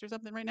cap space or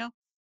something right now? I'm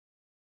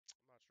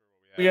not sure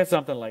what we got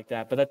something like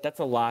that, but that's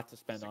a lot to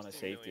spend on a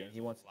safety, and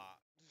he wants.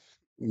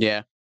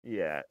 Yeah.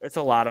 Yeah, it's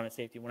a lot on a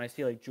safety. When I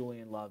see like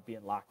Julian Love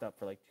being locked up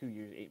for like 2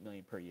 years, $8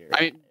 million per year.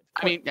 I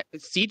mean,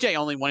 CJ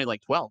only wanted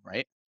like 12,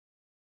 right?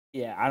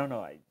 Yeah, I don't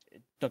know.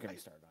 Don't get me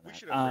started on that. We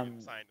should have signed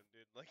him,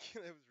 dude. Like it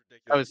was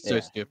ridiculous. That was so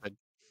stupid.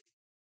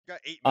 We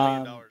got $8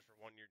 million for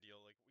 1 year deal.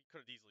 Like we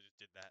could have easily just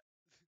did that.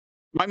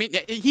 I mean,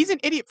 he's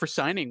an idiot for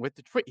signing with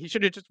Detroit. He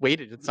should have just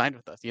waited and signed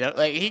with us. You know,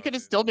 like he could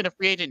have still been a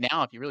free agent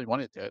now if he really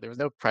wanted to. There was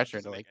no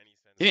pressure to like.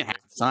 He didn't have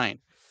to sign.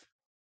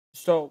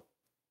 So,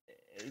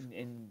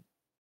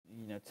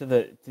 to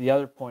the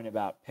other point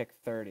about pick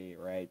 30,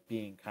 right,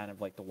 being kind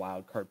of like the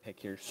wild card pick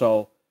here.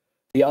 So,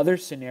 the other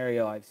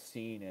scenario I've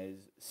seen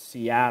is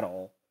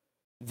Seattle.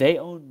 They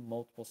own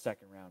multiple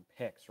second round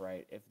picks,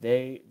 right?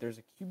 There's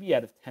a QB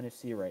out of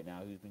Tennessee right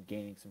now who's been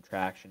gaining some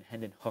traction,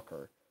 Hendon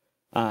Hooker,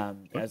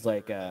 as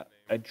like a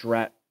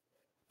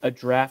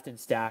draft and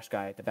stash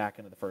guy at the back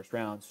end of the first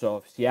round. So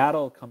if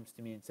Seattle comes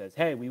to me and says,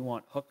 "Hey, we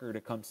want Hooker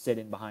to come sit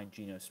in behind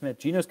Geno Smith,"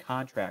 Geno's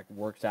contract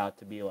works out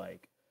to be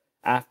like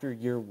after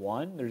year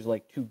 1, there's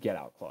like 2 get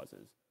out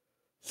clauses.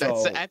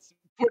 So that's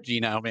poor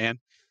Geno, man.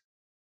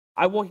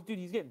 Dude,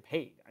 he's getting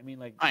paid. I mean,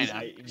 like, I know.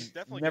 He's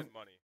definitely getting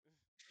money.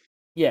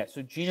 Yeah,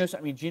 so Geno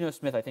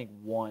Smith, I think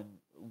won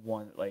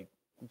like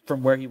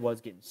from where he was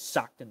getting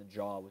socked in the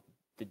jaw with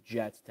the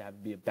Jets to have to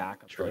be a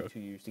backup for like 2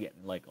 years to get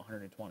like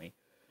 120. He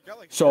got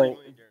like $30 million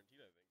guaranteed,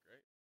 I think,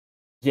 right?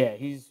 Yeah,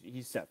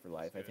 he's set for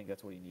life. I think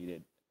that's what he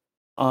needed.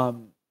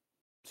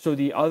 So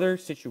the other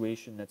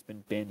situation that's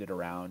been banded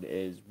around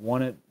is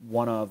one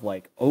of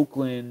like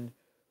Oakland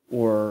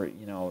or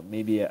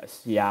maybe a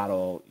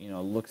Seattle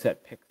looks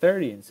at pick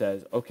 30 and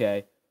says,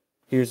 okay,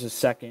 here's a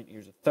second,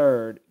 here's a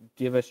third,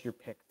 give us your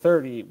pick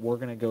 30. We're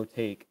gonna go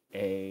take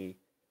a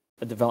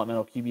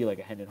developmental QB like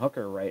a Hendon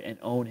Hooker, right, and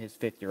own his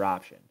 5th-year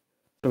option.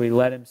 So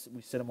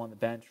we sit him on the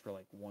bench for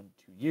like 1-2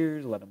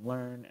 years, let him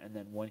learn, and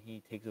then when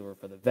he takes over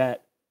for the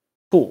vet,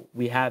 cool,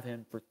 we have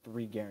him for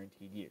 3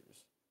 guaranteed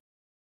years.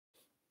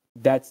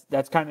 That's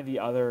kind of the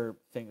other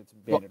thing that's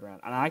been banded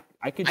around, and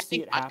I could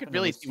see it happen. I could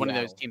really see one of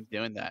those teams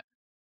doing that.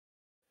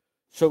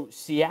 So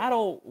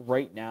Seattle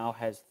right now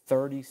has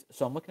 30.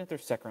 So I'm looking at their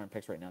second round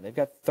picks right now. They've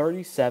got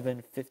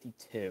 37,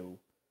 52.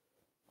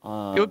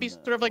 It would be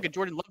sort of like a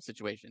Jordan Love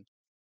situation.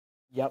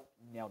 Yep,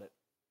 nailed it.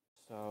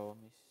 So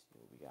let me see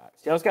what we got.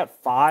 Seattle's got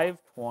 5,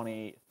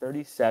 20,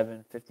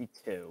 37, 52.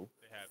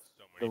 They have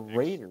so many The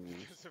Raiders.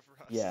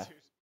 Yeah.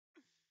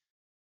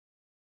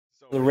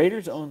 The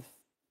Raiders own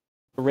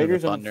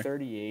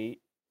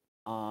 38.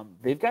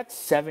 They've got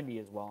 70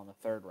 as well in the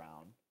 3rd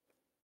round.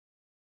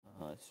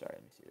 Sorry,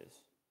 let me see this.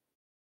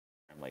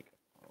 I'm like,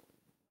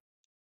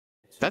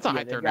 that's a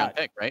high 3rd round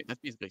pick, right? That's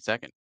basically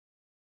second.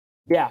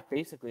 Yeah,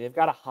 basically they've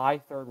got a high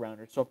 3rd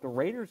rounder. So if the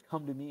Raiders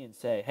come to me and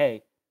say,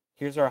 "Hey,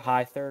 here's our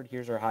high 3rd,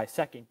 here's our high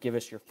 2nd, give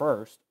us your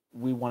 1st.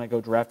 We want to go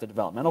draft a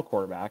developmental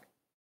quarterback."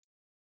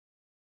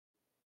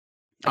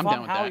 I'm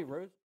down with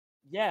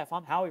that. If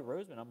I'm Howie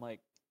Roseman, I'm like,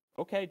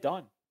 okay,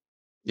 done.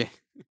 Yeah.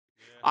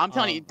 I'm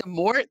telling you,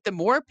 the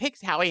more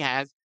picks Howie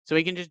has, so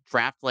he can just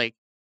draft like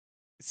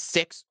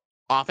 6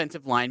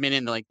 offensive linemen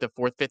in like the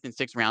 4th, 5th, and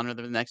 6th round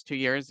over the next 2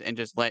 years, and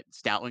just let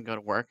Stoutland go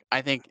to work.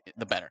 I think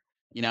the better.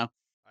 I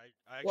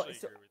actually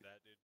agree with that,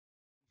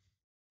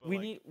 But we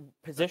like, need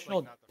that's like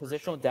positional not the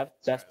first round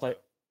depth, best strat, player.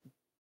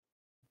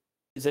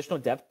 though.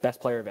 Positional depth,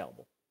 best player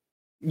available.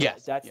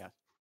 Yes.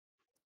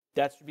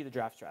 That should be the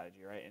draft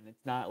strategy, right? And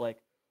it's not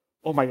like,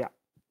 oh my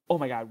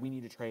god, we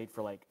need to trade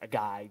for like a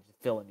guy to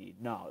fill a need.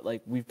 No,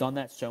 like we've done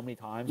that so many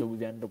times, and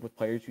we've ended up with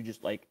players who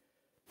just like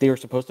they were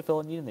supposed to fill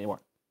a need and they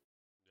weren't.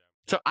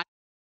 So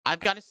I've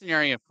got a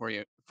scenario for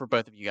you, for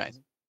both of you guys.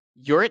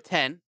 Mm-hmm. You're at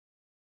 10,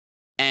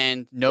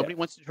 and nobody Yeah.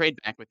 wants to trade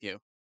back with you.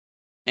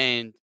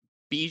 And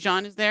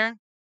Bijan is there,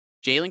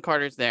 Jalen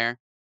Carter's there,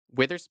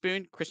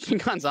 Witherspoon, Christian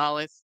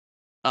Gonzalez,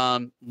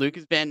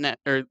 Lucas Van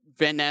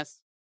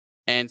Ness,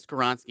 and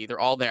Skoronski. They're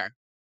all there.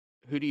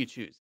 Who do you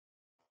choose?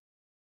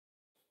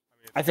 I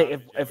mean, it's I think gotta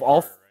be if Jalen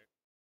all Carter,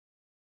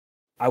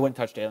 right? I wouldn't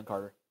touch Jalen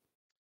Carter.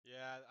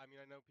 Yeah, I mean,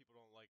 I know people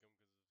don't like him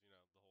because the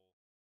whole.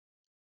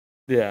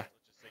 Yeah. Let's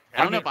just say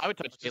I don't know if character. I would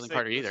touch Jalen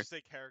Carter Let's either. just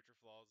say character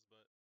flaws,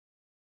 but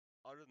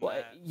other than Well,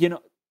 that, you know, I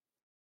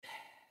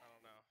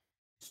don't know.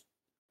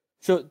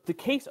 so the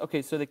case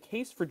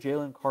for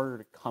Jalen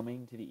Carter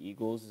coming to the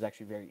Eagles is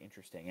actually very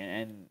interesting,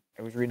 and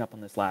I was reading up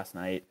on this last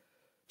night.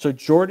 So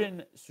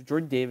Jordan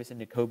Davis and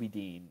Nakobe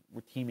Dean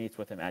were teammates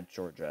with him at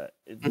Georgia.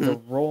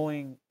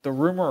 Mm-hmm. The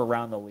rumor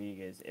around the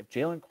league is if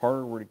Jalen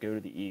Carter were to go to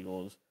the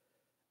Eagles,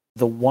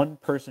 the one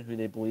person who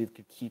they believe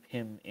could keep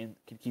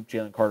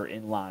Jalen Carter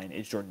in line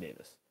is Jordan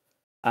Davis.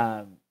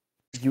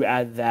 You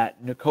add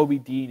that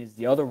Nakobe Dean is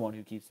the other one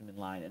who keeps him in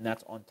line, and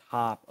that's on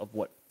top of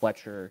what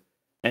Fletcher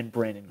and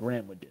Brandon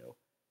Graham would do.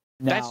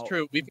 Now, That's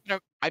true.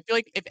 I feel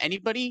like if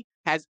anybody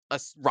has a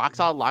rock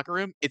solid locker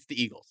room, it's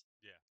the Eagles.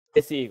 Yeah.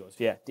 It's the Eagles.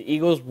 Yeah, the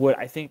Eagles would.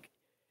 I think,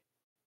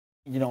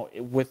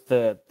 with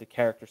the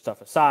character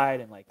stuff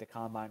aside, and like the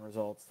combine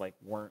results like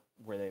weren't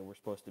where they were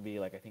supposed to be.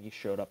 Like I think he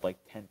showed up like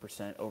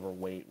 10%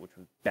 overweight, which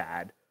was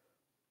bad.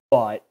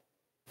 But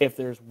if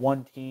there's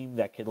one team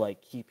that could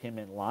like keep him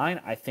in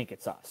line, I think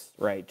it's us,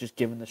 right? Just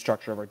given the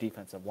structure of our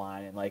defensive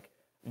line, and like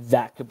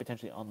that could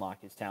potentially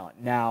unlock his talent.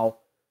 Now,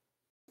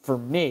 for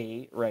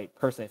me, right,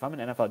 personally, if I'm an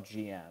NFL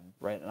GM,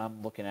 right, and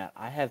I'm looking at,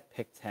 I have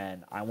pick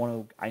 10, I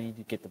need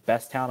to get the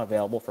best talent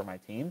available for my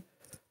team.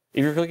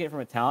 If you're looking at it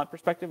from a talent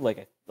perspective,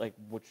 like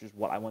which is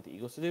what I want the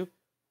Eagles to do,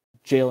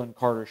 Jalen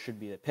Carter should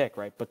be the pick,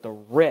 right? But the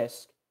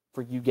risk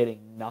for you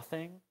getting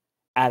nothing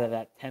out of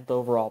that 10th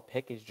overall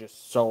pick is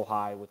just so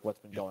high with what's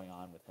been going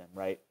on with him,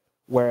 right?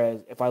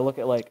 Whereas if I look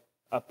at like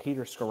a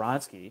Peter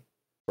Skoronski,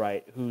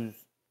 right, who's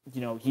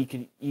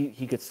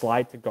he could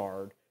slide to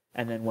guard,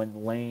 and then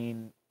when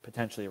Lane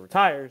potentially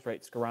retires,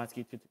 right,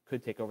 Skoronski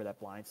could take over that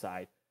blind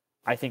side.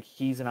 I think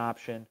he's an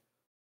option.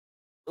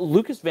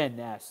 Lucas Van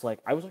Ness, like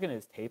I was looking at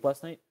his tape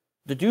last night.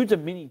 The dude's a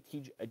mini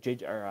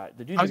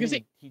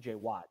TJ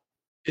Watt.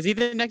 Is he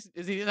the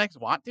next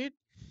Watt, dude?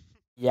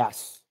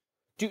 Yes.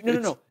 Dude,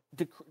 no.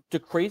 The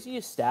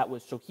craziest stat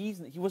was he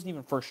wasn't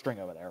even first string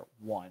over there.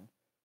 One.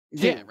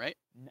 Two, Yeah, right.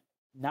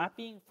 Not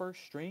being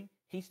first string,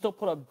 he still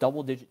put up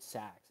double-digit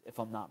sacks. If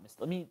I'm not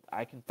mistaken,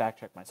 I can fact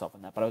check myself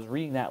on that. But I was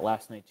reading that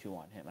last night too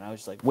on him, and I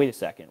was just like, wait a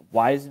second,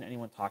 why isn't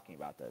anyone talking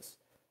about this?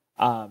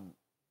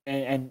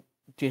 And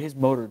dude, his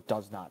motor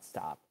does not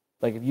stop.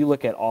 Like if you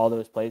look at all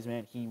those plays,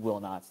 man, he will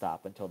not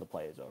stop until the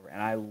play is over,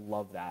 and I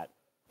love that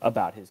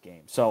about his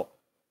game. So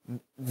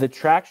the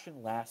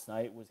traction last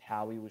night was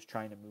how he was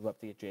trying to move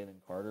up to get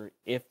Jalen Carter.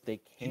 If they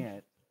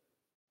can't,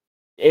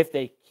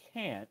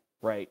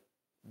 right,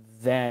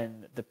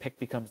 then the pick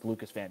becomes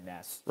Lucas Van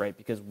Ness, right?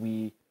 Because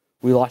we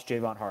lost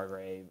Javon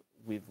Hargrave.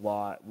 We're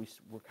a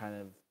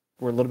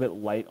little bit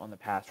light on the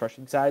pass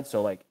rushing side,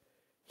 so like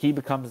he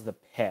becomes the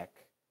pick.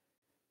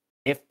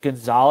 If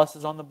Gonzalez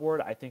is on the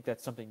board, I think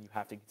that's something you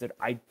have to consider.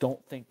 I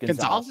don't think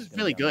Gonzalez is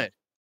really good.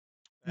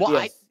 Well,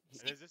 I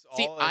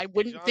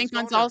wouldn't think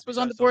Gonzalez was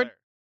on the board.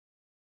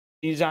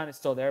 Bijan is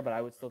still there, but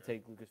I would still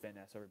take Lucas Van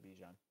Ness over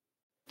Bijan.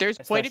 There's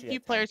quite a few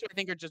players who I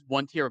think are just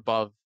one tier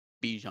above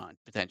Bijan,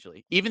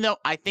 potentially. Even though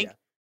I think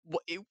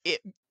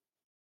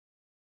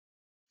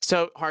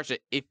so, Harsha,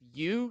 if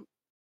you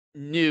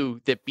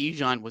knew that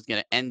Bijan was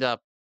going to end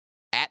up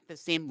at the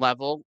same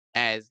level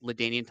as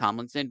LaDainian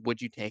Tomlinson,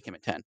 would you take him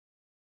at 10?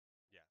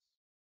 Yes.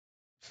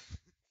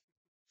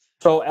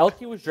 So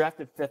LT was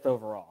drafted 5th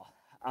overall.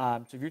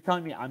 So if you're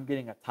telling me I'm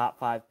getting a top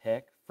 5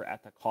 pick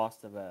at the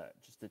cost of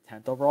just a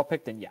 10th overall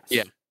pick, then yes.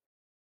 Yeah.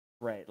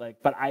 Right.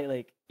 But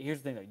here's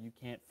the thing though, you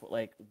can't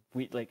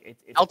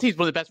it's LT's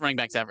one of the best running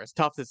backs ever. It's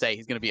tough to say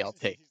he's going to be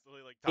LT. He's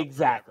literally like top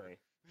exactly.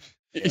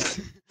 Yeah.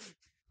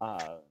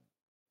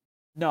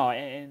 No,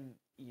 and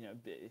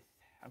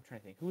I'm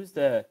trying to think who's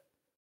the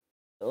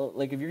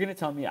if you're gonna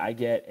tell me I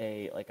get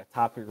a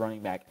top 3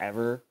 running back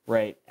ever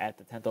right at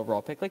the 10th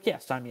overall pick,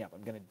 sign me up.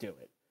 I'm gonna do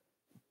it.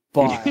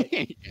 But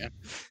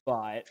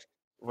but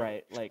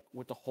right,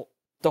 with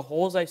the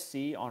holes I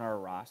see on our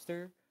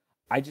roster,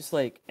 I just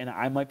and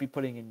I might be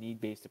putting a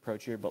need-based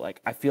approach here, but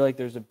I feel like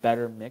there's a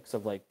better mix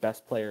of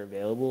best player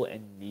available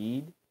and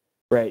need,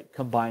 right,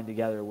 combined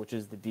together, which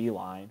is the D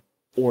line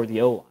or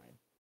the O line.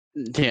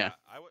 Yeah.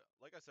 I would,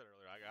 like I said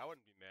earlier, I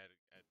wouldn't be mad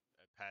at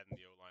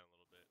padding the O line a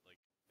little bit.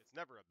 It's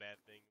never a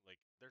bad thing.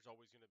 There's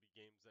always going to be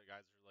games that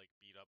guys are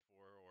beat up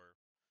for, or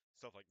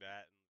stuff like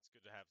that, and it's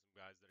good to have some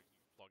guys that you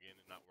can plug in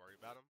and not worry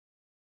about them.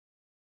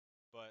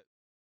 But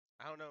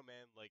I don't know,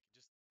 man. Like,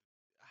 just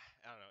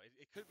I don't know.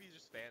 It could be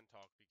just fan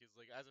talk because,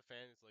 like, as a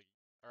fan, it's like,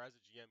 or as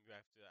a GM, you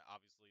have to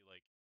obviously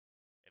like,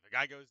 if a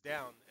guy goes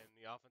down and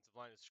the offensive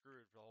line is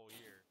screwed for the whole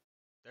year,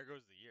 there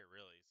goes the year,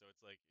 really. So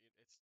it's like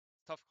it's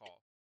a tough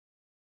call.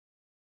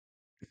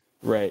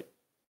 Right.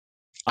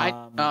 I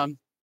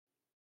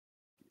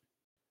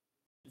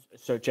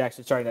So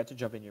Jackson, sorry not to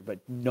jump in here, but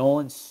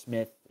Nolan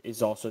Smith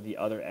is also the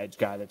other edge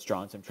guy that's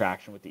drawn some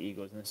traction with the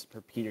Eagles, and this is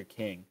for Peter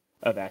King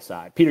of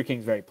SI. Peter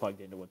King's very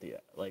plugged into what the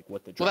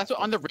draft. well, that's what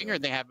on the is Ringer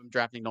doing. they have him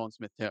drafting Nolan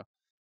Smith too.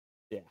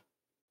 Yeah.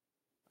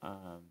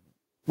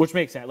 Which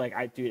makes sense. Like,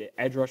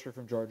 edge rusher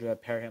from Georgia,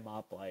 pair him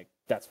up. Like,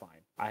 that's fine.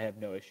 I have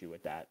no issue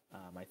with that.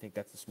 I think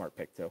that's a smart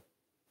pick too.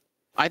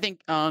 I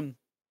think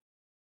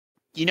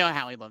you know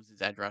how he loves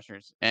his edge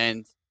rushers,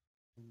 and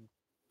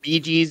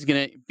BG's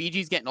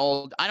getting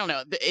old. I don't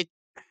know.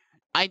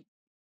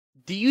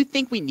 Do you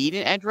think we need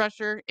an edge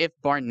rusher if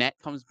Barnett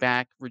comes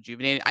back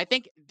rejuvenated? I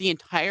think the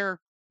entire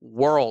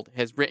world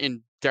has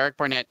written Derek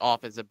Barnett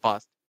off as a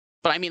bust.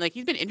 But I mean, like,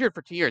 he's been injured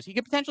for 2 years. He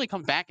could potentially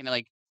come back and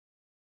like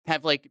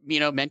have like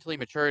mentally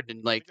matured and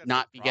I like think that's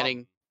not his be problem getting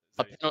is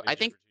a that he's penalty.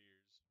 been injured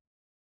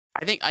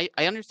for 2 years.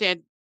 I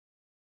understand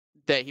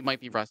that he might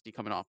be rusty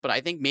coming off, but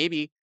I think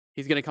maybe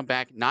he's gonna come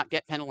back, not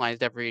get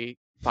penalized every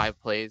 5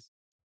 plays,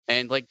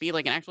 and like be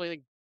like an actually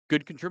like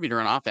good contributor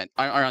on offense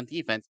or on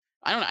defense.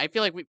 I don't know. I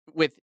feel like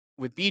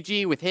with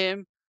BG, with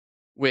him,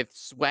 with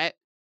Sweat,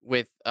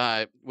 with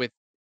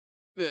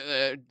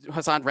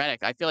Hassan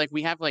Reddick, I feel like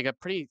we have like a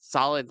pretty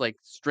solid like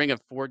string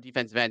of 4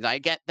 defensive ends. I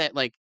get that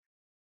like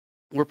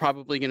we're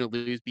probably going to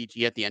lose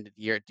BG at the end of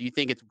the year. Do you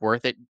think it's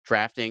worth it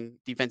drafting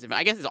defensive?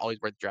 I guess it's always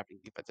worth drafting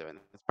defensive end.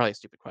 That's probably a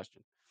stupid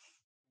question.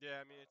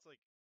 Yeah, I mean, it's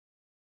like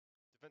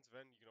defensive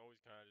end. You can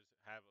always kind of just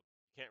have a.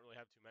 You can't really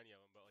have too many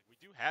of them, but like we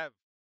do have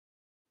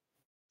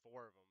 4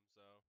 of them,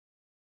 so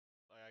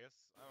like, I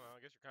guess I don't know.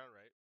 I guess you're kind of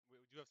right.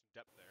 We do have some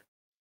depth there.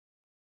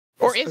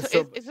 Or is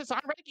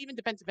Hassan Reddick even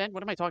defensive end?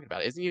 What am I talking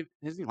about? Isn't he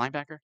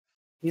linebacker?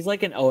 He's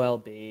like an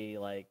OLB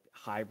like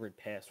hybrid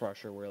pass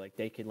rusher where like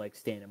they could like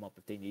stand him up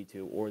if they need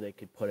to, or they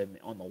could put him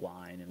on the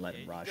line and let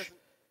him rush. He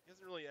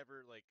doesn't really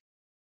ever like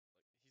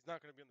he's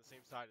not going to be on the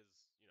same side as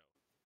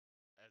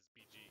as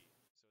BG.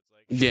 So it's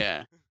like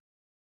Yeah.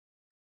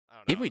 I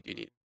don't Maybe know. we do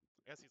need.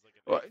 I guess he's like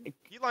Well,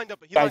 he lined up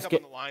Guys, on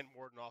the line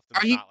more than often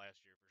are than you? not last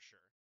year for sure.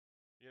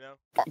 You know?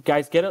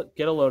 Guys, get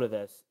a load of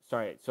this.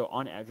 Sorry. So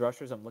on edge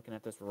rushers, I'm looking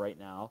at this right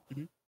now.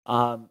 Mhm.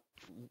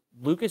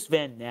 Lucas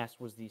Van Ness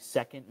was the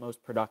second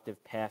most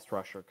productive pass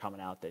rusher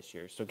coming out this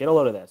year. So get a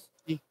load of this.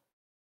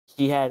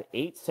 He had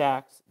 8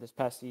 sacks this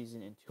past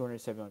season and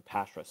 271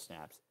 pass rush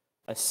snaps.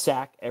 A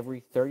sack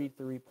every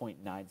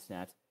 33.9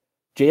 snaps.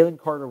 Jalen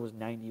Carter was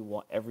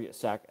 91 every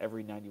sack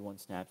every 91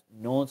 snaps.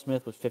 Nolan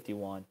Smith was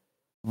 51.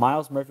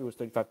 Miles Murphy was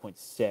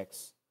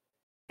 35.6.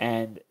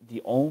 And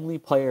the only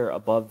player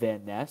above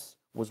Van Ness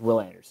was Will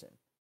Anderson.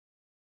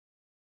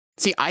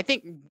 See, I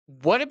think.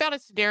 What about a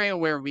scenario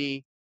where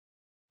we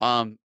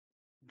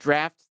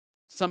draft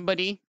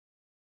somebody,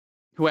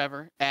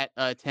 whoever, at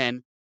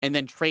 10, and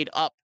then trade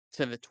up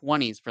to the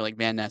 20s for like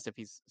Van Ness if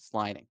he's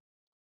sliding?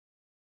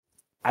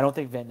 I don't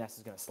think Van Ness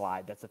is going to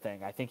slide. That's the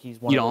thing. I think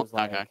he's one You of don't? those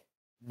like. Okay.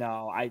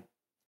 No, I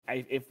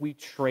if we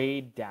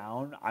trade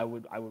down, I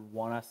would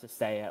want us to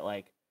stay at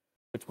like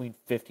between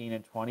 15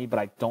 and 20, but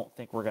I don't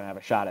think we're going to have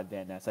a shot at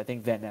Van Ness. I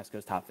think Van Ness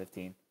goes top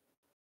 15.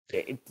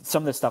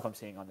 Some of the stuff I'm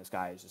seeing on this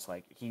guy is just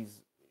like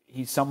he's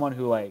someone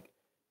who like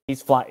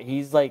he's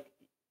like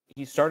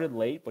he started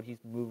late, but he's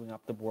moving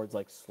up the boards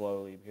like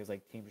slowly because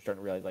like teams are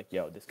starting to realize like,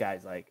 yo, this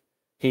guy's like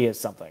he is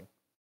something.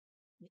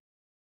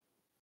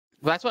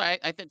 Well, that's what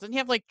I think. Doesn't he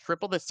have like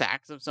triple the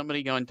sacks of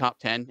somebody going top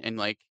 10 and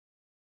like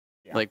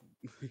like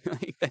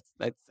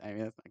that's I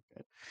mean that's not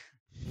good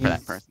for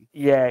that person.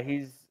 Yeah,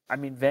 I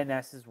mean Van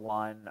Ness is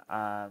one.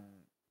 I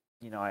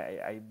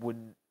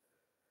wouldn't.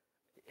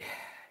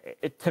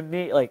 To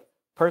me, like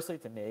personally,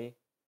 to me,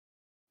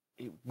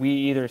 we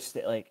either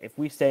stay like if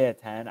we stay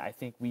at 10, I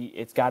think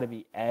it's got to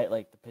be at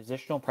like the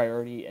positional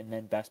priority and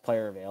then best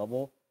player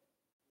available,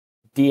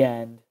 D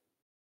end,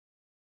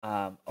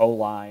 O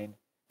line,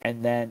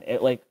 and then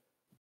it like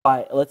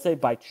let's say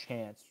by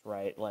chance,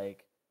 right?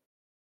 Like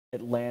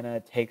Atlanta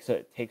takes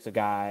a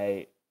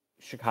guy,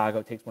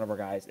 Chicago takes one of our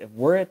guys. If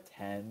we're at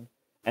 10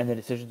 and the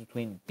decision's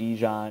between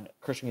Bijan,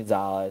 Christian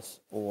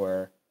Gonzalez,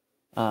 or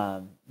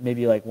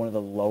maybe like one of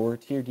the lower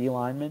tier D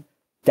linemen,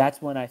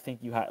 that's when I think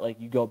you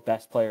you go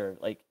best player.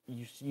 Like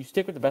you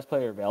stick with the best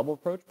player available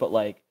approach, but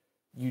like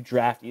you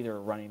draft either a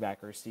running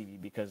back or a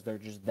CB because they're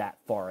just that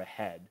far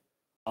ahead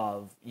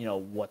of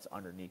what's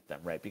underneath them,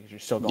 right? Because you're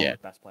still going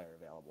with best player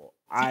available.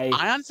 I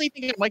honestly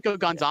think it might go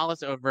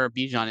Gonzalez over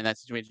Bijan in that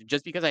situation,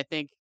 just because I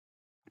think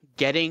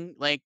getting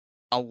like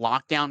a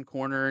lockdown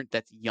corner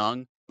that's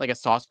young, like a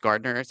Sauce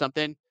Gardner or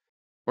something,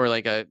 or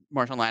like a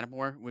Marshall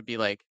Lattimore, would be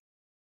like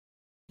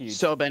huge.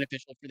 So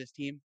beneficial for this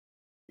team.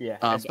 Yeah,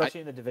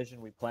 especially in the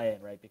division we play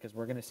in, right? Because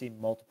we're going to see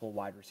multiple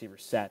wide receiver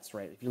sets,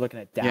 right? If you're looking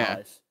at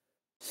Dallas,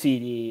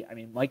 CD. I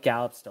mean, Mike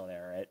Gallup's still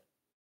there, right?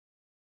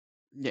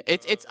 Yeah,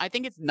 it's. I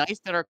think it's nice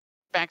that our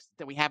backs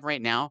that we have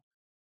right now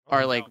Oh,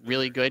 are no like doubt, they're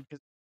really very good.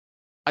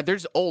 Because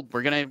there's old.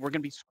 We're gonna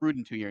be screwed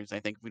in 2 years. I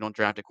think if we don't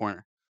draft a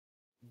corner.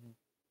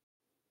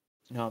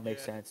 No, it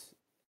makes Yeah, sense.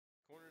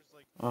 corners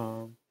like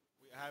Um,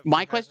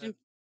 My we have question: had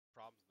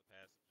problems in the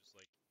past of just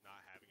like not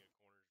having a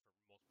corner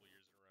for multiple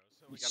years in a row.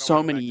 So like I don't want so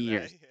to go many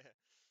back to that. years.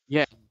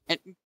 Yeah, and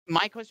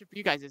my question for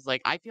you guys is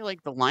like, I feel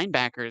like the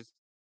linebackers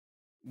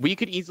we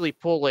could easily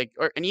pull like,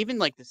 and even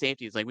like the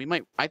safeties, like we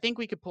might. I think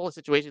we could pull a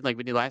situation like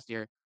we did last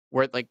year,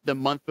 where like the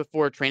month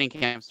before training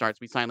camp starts,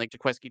 we sign like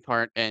Jaqueski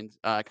Tart and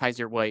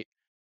Kaiser White,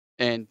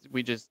 and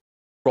we just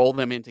roll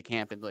them into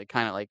camp and like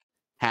kind of like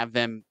have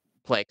them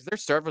play because they're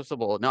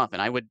serviceable enough,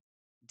 and I would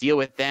deal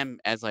with them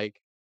as like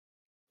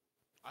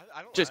I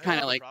just don't kind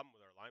of have a like problem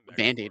with our a linebacker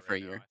band-aid core for a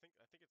right now. year.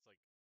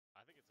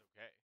 I think it's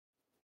okay.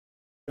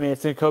 I mean,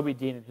 it's Kobe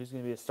Dean, and who's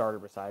going to be a starter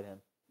beside him?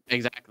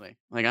 Exactly.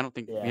 Like I don't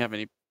think we Yeah. have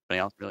anybody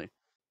else really.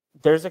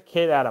 There's a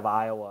kid out of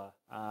Iowa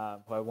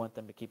who I want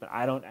them to keep.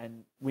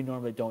 And we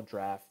normally don't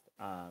draft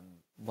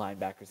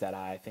linebackers that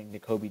high. I think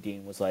Nakobe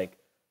Dean was like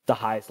the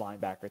highest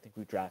linebacker I think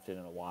we drafted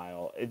in a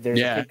while. There's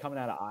a Yeah. kid coming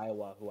out of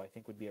Iowa who I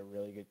think would be a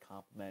really good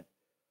compliment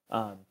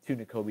to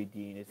Nakobe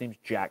Dean. His name's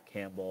Jack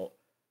Campbell.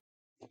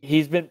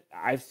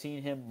 I've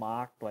seen him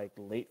mocked like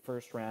late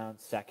first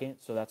round, second.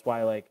 So that's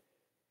why like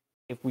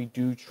if we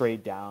do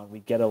trade down,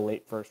 we get a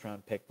late first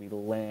round pick, we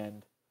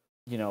land,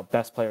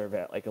 best player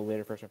available, like a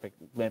later first round pick,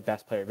 land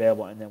best player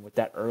available, and then with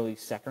that early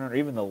second round or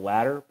even the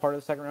latter part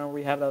of the second round where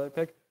we have another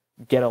pick,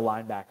 get a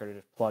linebacker to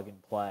just plug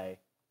and play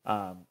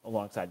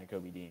alongside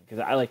Nakobe Dean because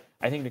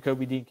I think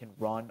Nakobe Dean can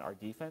run our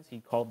defense. He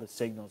called the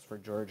signals for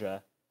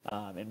Georgia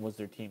and was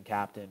their team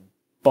captain,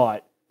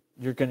 but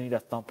you're going to need a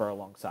thumper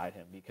alongside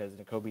him because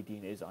Nakobe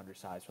Dean is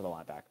undersized for the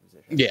linebacker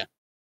position. Yeah,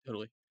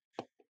 totally.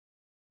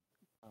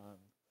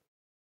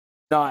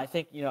 No, I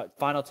think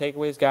final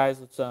takeaways,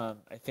 guys.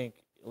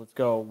 Let's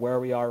go where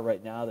we are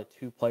right now. The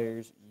two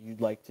players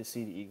you'd like to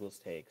see the Eagles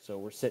take. So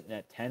we're sitting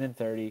at 10 and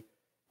 30,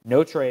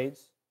 no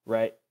trades,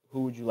 right?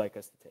 Who would you like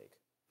us to take,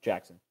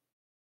 Jackson?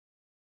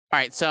 All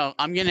right, so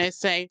I'm gonna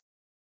say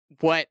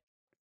what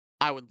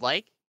I would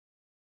like,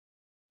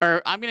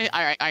 or I'm gonna.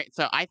 All right.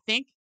 So I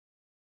think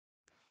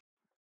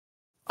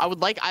I would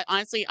like. I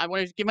honestly, I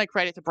want to give my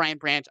credit to Brian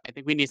Branch. I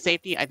think we need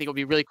safety. I think it would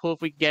be really cool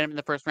if we could get him in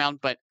the first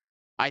round. But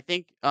I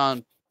think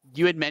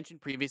you had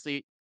mentioned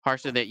previously,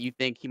 Harsha, that you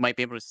think he might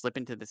be able to slip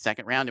into the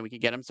second round and we could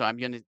get him. So I'm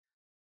gonna.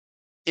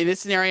 In this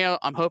scenario,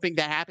 I'm hoping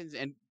that happens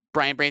and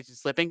Brian Branch is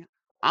slipping.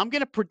 I'm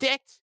gonna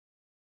predict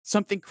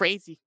something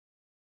crazy.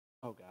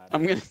 Oh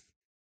God.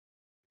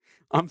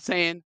 I'm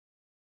saying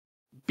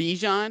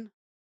Bijan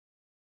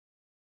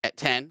at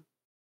 10.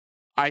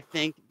 I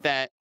think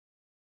that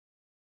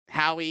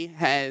Howie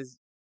has,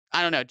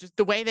 I don't know, just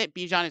the way that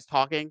Bijan is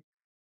talking.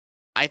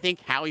 I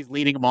think Howie's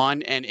leading him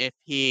on, and if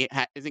he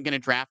isn't going to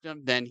draft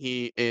him, then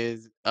he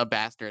is a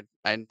bastard,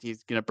 and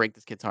he's going to break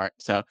this kid's heart.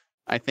 So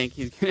I think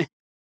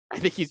I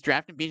think he's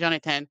drafting Bijan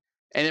at 10,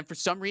 and then for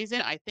some reason,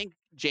 I think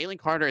Jalen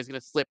Carter is going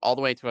to slip all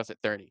the way to us at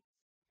 30.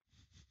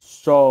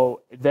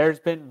 So there's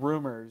been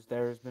rumors.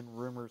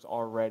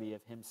 Already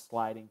of him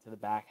sliding to the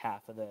back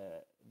half of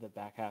the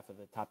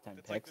top 10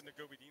 It's picks. like the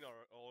Nakobe Dean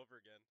all over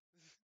again.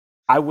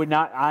 I would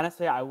not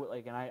honestly. I would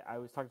like, and I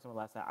was talking to someone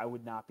last night. I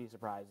would not be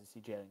surprised to see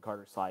Jalen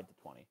Carter slide to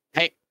 20.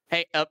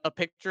 Hey, a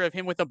picture of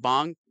him with a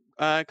bong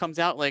comes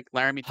out like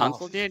Laramie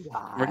Tunsil did.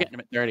 God. We're getting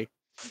him at 30.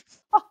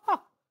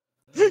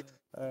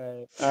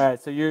 All right.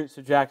 So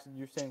Jackson,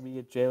 you're saying we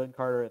get Jalen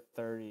Carter at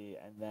 30,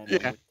 and then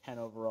with 10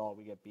 overall,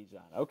 we get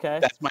Bijan. Okay.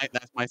 That's my.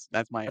 That's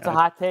a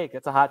hot take.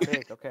 Okay.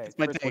 That's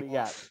my Chris, take. what do you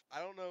got?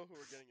 I don't know who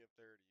we're getting at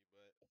 30,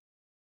 but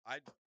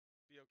I'd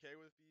be okay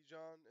with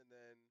Bijan, and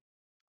then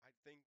I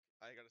think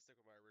I gotta stick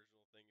with my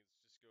original thing is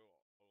just go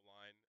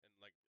O-line, and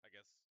like I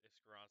guess if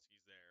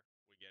Skoronski's there,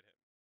 we get him.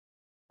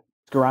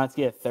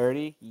 Skoronski at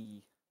 30.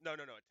 No, at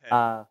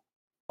 10.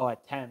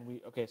 At 10.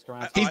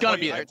 Skoronski. He's gonna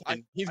be there at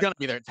 10. He's gonna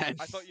be there at 10.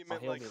 I thought you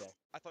meant he'll like be there.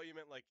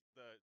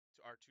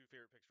 our two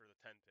favorite picks for the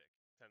 10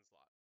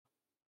 slot.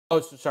 Oh,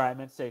 so sorry. I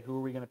meant to say who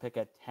are we going to pick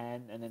at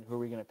 10, and then who are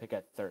we going to pick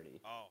at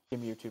 30? Oh. Give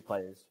me your two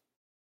players.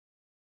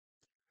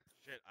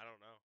 Shit, I don't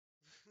know.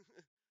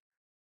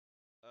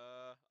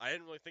 I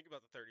didn't really think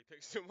about the 30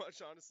 picks too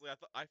much, honestly.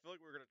 I feel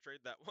like we were gonna trade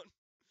that one.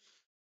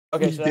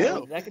 Okay, so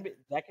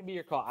that can be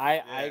your call.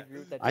 I agree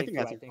with that take I think too.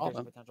 that's I your think call,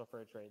 there's a then. potential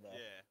for a trade there.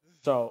 Yeah.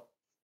 So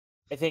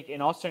I think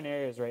in all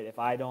scenarios, right,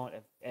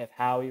 if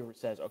Howie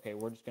says, okay,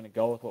 we're just going to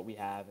go with what we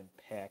have and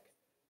pick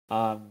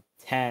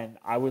 10,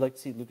 I would like to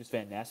see Lucas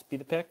Van Ness be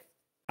the pick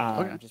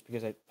just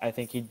because I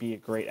think he'd be a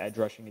great edge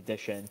rushing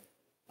addition.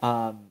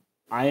 I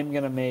am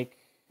going to make,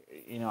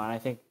 and I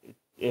think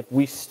if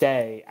we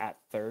stay at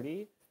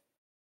 30,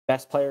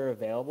 best player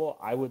available,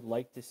 I would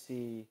like to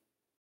see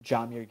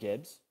Jahmyr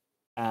Gibbs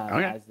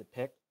as the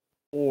pick,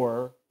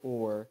 or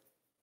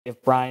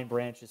if Brian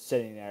Branch is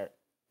sitting there,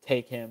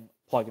 take him,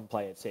 plug and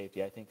play at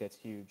safety. I think that's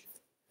huge.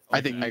 I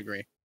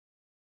agree.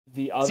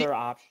 The other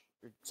option.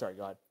 Sorry,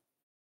 go ahead.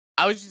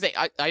 I was just saying.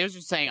 I was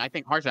just saying. I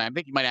think Harsha. I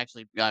think you might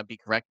actually be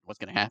correct. What's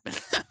going to happen?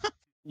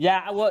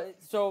 Yeah. Well,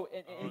 so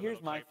and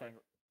here's my thing.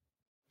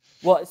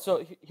 Well,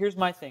 so here's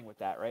my thing with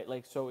that, right?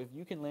 Like, so if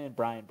you can land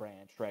Brian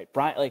Branch, right?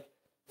 Brian, like,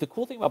 the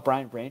cool thing about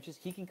Brian Branch is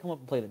he can come up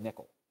and play the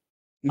nickel.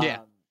 Yeah.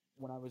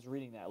 When I was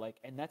reading that, like,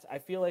 and that's I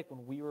feel like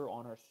when we were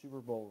on our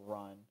Super Bowl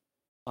run,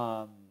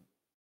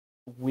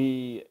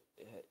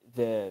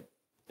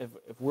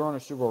 if we're on a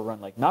Super Bowl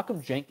run, like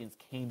Malcolm Jenkins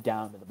came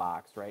down to the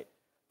box, right?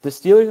 The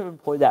Steelers have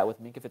employed that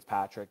with Minkah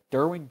Fitzpatrick.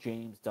 Derwin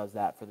James does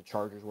that for the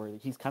Chargers, where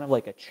he's kind of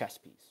like a chess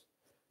piece,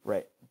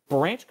 right?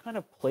 Branch kind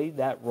of played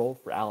that role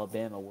for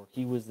Alabama, where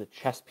he was the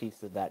chess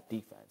piece of that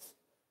defense.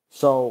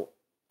 So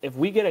if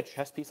we get a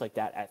chess piece like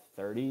that at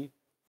 30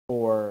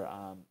 for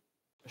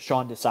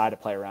Sean Desai to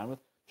play around with,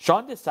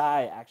 Sean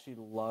Desai actually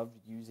loved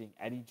using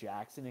Eddie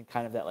Jackson in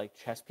kind of that like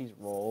chess piece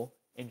role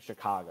in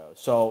Chicago.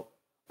 So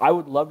I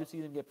would love to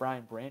see them get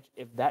Brian Branch.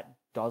 If that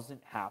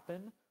doesn't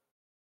happen,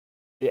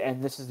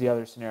 and this is the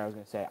other scenario I was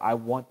going to say, I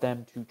want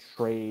them to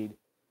trade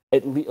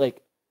at least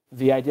like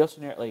the ideal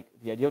scenario, like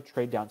the ideal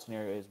trade down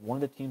scenario is one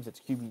of the teams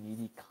that's QB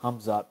needy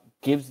comes up,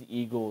 gives the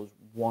Eagles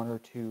one or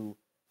two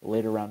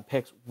later round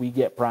picks. We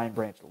get Brian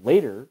Branch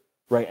later,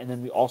 right? And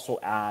then we also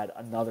add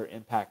another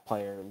impact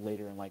player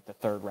later in like the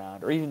third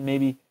round, or even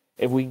maybe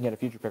if we can get a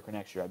future pick for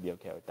next year, I'd be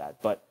okay with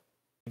that. But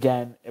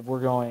again, if we're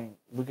going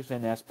Lucas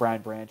Van Ness,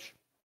 Brian Branch,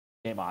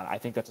 game on. I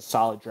think that's a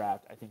solid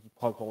draft. I think you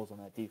plug holes on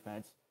that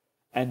defense,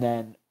 and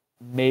then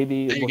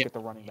maybe look at the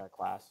running back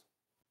class.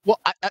 Well,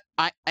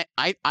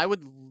 I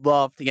would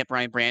love to get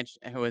Brian Branch,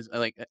 who is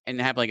like, and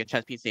have like a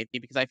chess piece safety,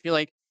 because I feel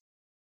like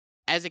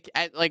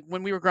like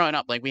when we were growing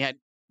up, like we had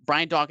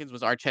Brian Dawkins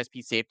was our chess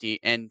piece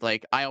safety, and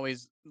like I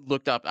always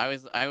looked up, I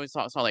always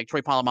saw like Troy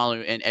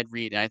Polamalu and Ed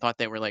Reed, and I thought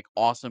they were like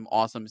awesome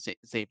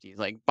safeties,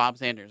 like Bob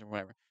Sanders or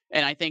whatever.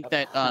 And I think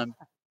that I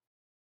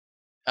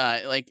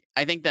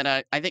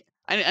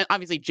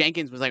obviously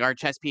Jenkins was like our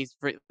chess piece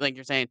for, like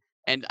you're saying,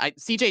 and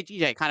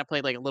CJ kind of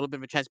played like a little bit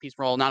of a chess piece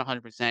role, not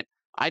 100%.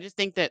 I just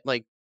think that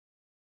like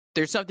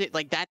there's something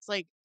like that's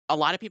like a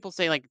lot of people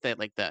say like that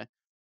like the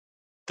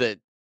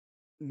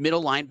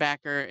middle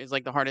linebacker is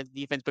like the heart of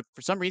the defense, but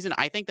for some reason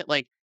I think that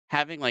like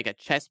having like a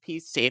chess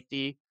piece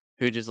safety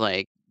who just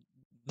like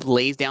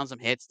lays down some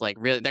hits, like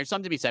really there's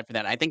something to be said for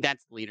that. I think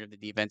that's the leader of the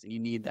defense, and you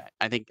need that.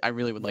 I think I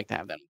really would like to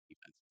have that on the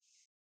defense.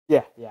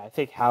 Yeah, I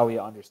think Howie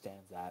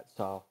understands that.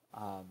 So,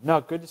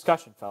 no, good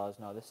discussion, fellas.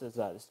 No, this is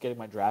getting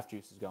my draft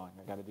juices going.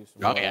 I got to do some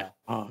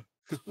more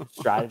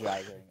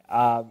strategizing.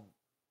 I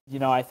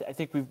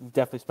think we've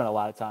definitely spent a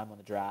lot of time on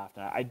the draft,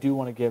 and I do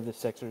want to give the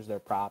Sixers their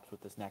props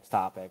with this next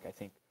topic. I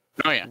think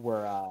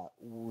we're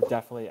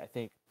definitely. I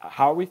think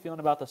how are we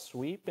feeling about the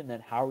sweep, and then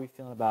how are we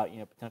feeling about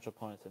potential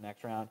opponents in the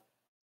next round?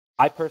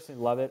 I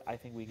personally love it. I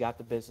think we got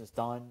the business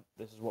done.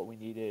 This is what we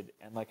needed,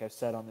 and like I've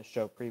said on the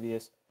show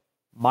previous.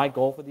 My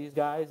goal for these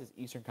guys is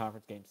Eastern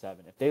Conference Game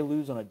 7. If they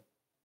lose on a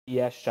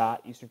BS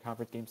shot, Eastern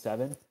Conference Game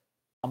 7,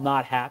 I'm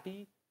not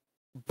happy,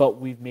 but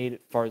we've made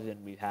it farther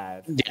than we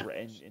have in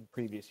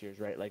previous years,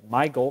 right? Like,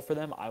 my goal for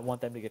them, I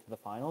want them to get to the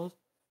finals.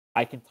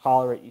 I can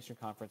tolerate Eastern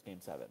Conference Game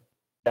 7.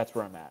 That's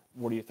where I'm at.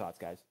 What are your thoughts,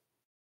 guys?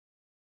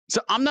 So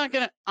I'm not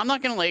gonna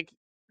like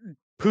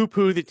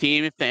poo-poo the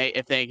team if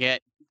they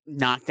get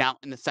knocked out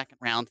in the second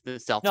round to the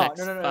Celtics.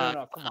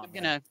 No. Come on,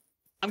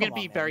 I'm gonna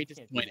be very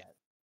disappointed.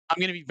 I'm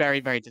going to be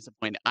very, very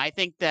disappointed. I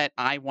think that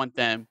I want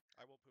them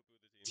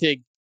to,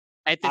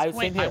 at this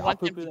point, I want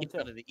them to get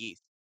out of the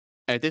East.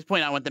 At this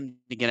point, I want them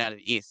to get out of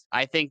the East.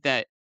 I think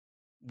that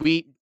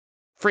we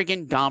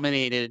freaking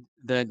dominated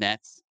the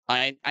Nets.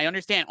 I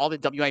understand all the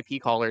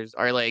WIP callers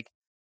are like,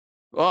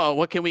 oh,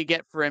 what can we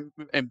get for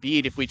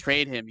Embiid if we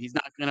trade him? He's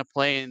not going to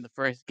play in the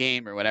first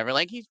game or whatever.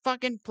 Like, he's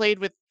fucking played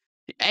with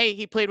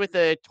he played with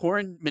a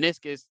torn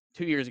meniscus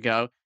 2 years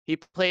ago. He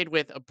played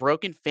with a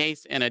broken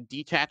face and a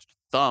detached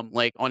thumb,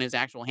 like on his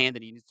actual hand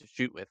that he needs to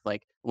shoot with,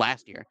 like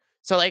last year.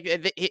 So, like,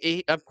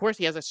 of course,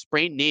 he has a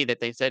sprained knee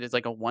that they said is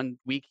like a 1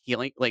 week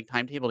healing, like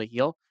timetable to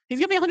heal. He's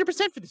gonna be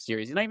 100% for the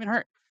series. He's not even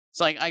hurt.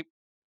 So, like, I'm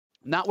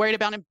not worried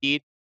about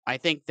Embiid. I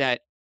think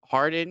that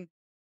Harden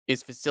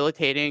is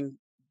facilitating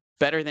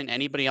better than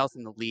anybody else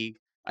in the league.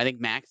 I think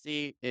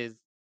Maxey is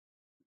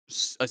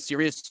a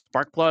serious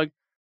spark plug,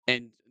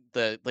 and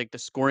the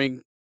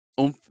scoring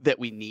oomph that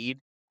we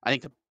need. I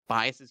think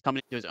Tobias is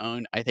coming into his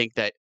own. I think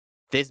that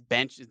this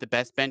bench is the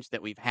best bench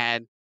that we've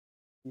had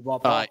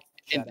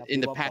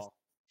in the past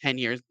 10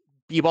 years.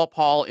 B-Ball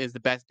Paul is the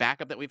best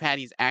backup that we've had.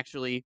 He's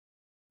actually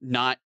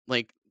not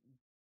like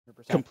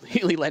 100%.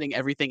 Completely letting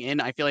everything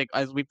in. I feel like,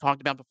 as we've talked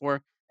about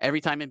before,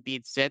 every time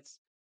Embiid sits,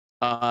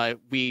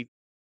 we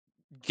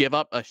give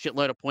up a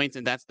shitload of points,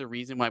 and that's the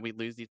reason why we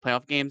lose these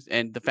playoff games.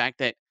 And the fact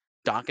that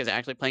Doc is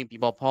actually playing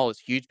B-Ball Paul is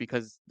huge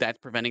because that's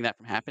preventing that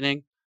from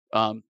happening.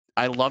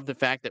 I love the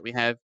fact that we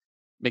have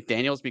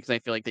McDaniels, because I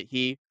feel like that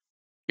he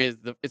is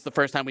it's the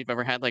first time we've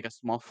ever had like a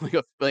small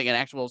like an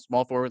actual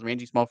small forward,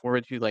 rangy small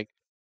forward who like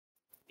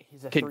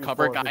can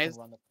cover guys.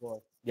 Run the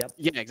floor. Yep.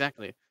 Yeah,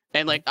 exactly.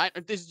 And like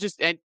this is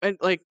just and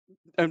like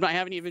I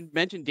haven't even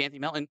mentioned D'Anthony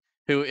Melton,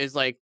 who is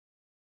like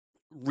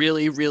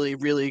really, really,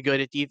 really good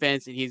at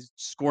defense, and he's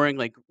scoring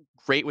like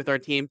great with our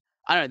team.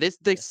 I don't know.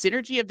 The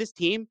synergy of this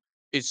team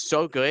is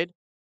so good,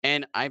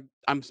 and I'm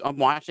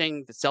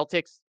watching the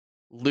Celtics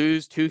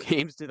lose 2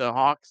 games to the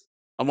Hawks.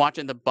 I'm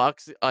watching the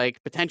Bucks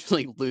like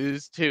potentially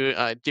lose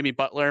to Jimmy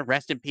Butler.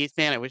 Rest in peace,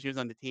 man. I wish he was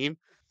on the team.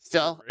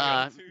 Still,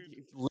 real,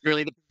 dude?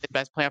 literally the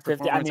best playoff 50, I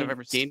performance I've mean,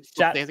 ever seen a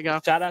couple days ago.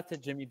 shout out to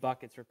Jimmy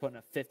Buckets for putting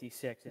a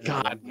 56 in that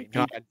God, one my game.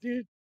 God,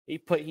 dude. He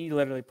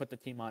literally put the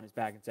team on his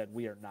back and said,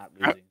 "We are not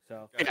Uh, losing."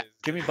 So Guys,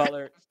 Jimmy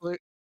Butler,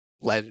 Absolute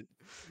legend.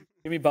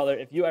 Jimmy Butler,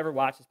 if you ever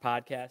watch this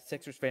podcast,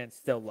 Sixers fans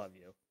still love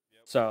you.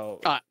 Yep.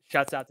 So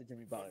shouts out to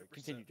Jimmy Butler. 100%.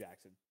 Continue,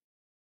 Jackson.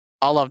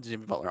 All love to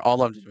Jimmy Butler. All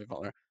love to Jimmy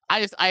Butler.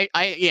 I've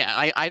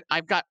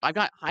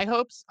got high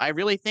hopes. I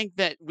really think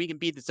that we can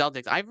beat the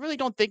Celtics. I really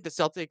don't think the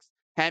Celtics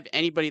have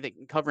anybody that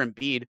can cover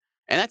Embiid,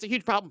 and that's a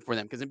huge problem for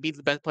them because Embiid's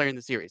the best player in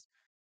the series.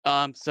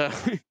 So,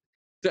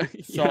 So,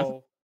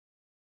 so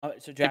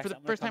and Jackson, for the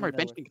I'm gonna first come time, in our there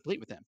bench with. can complete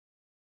with him.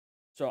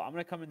 So I'm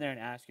gonna come in there and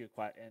ask you a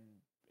question,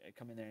 and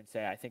come in there and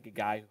say I think a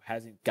guy who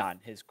hasn't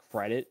gotten his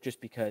credit just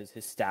because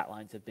his stat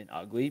lines have been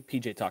ugly,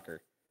 PJ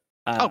Tucker.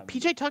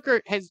 PJ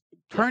Tucker has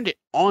turned it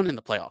on in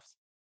the playoffs.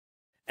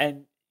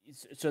 And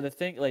so the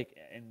thing, like,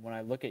 and when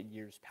I look at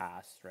years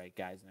past, right,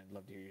 guys, and I'd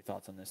love to hear your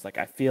thoughts on this. Like,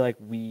 I feel like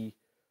we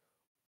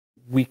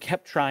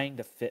kept trying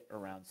to fit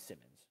around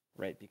Simmons,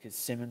 right, because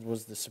Simmons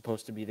was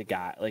supposed to be the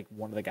guy, like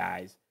one of the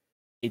guys.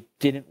 It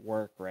didn't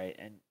work, right,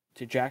 and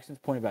to Jackson's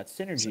point about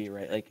synergy,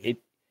 right, like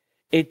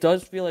it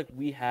does feel like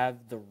we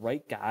have the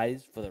right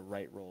guys for the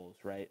right roles,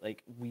 right?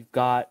 Like we've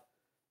got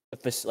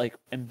like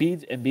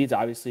Embiid's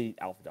obviously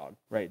alpha dog,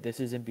 right? This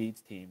is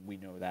Embiid's team. We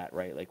know that,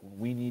 right? Like when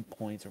we need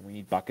points or we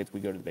need buckets,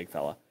 we go to the big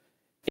fella.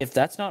 If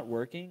that's not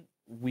working,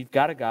 we've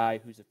got a guy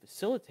who's a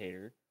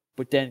facilitator,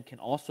 but then can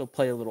also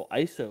play a little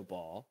ISO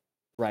ball,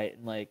 right?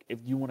 And like if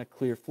you want to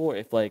clear floor,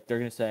 if like they're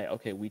gonna say,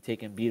 okay, we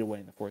take Embiid away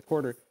in the fourth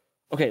quarter,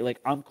 okay, like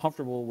I'm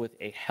comfortable with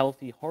a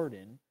healthy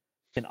Harden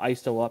can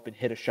ISO up and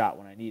hit a shot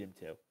when I need him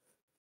to.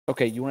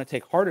 Okay, you want to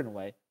take Harden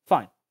away?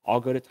 Fine. I'll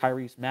go to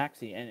Tyrese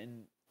Maxey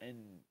and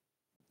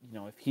you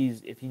know, if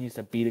he needs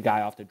to beat a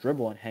guy off the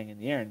dribble and hang in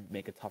the air and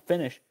make a tough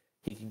finish,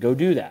 he can go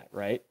do that,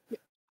 right?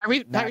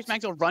 Tyrese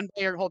Maxey will run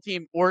by your whole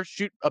team or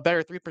shoot a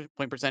better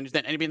 3-point percentage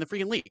than anybody in the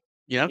freaking league.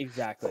 You know?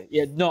 Exactly.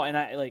 Yeah. No, and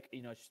I like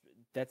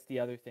that's the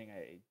other thing.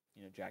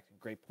 Jackson,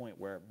 great point.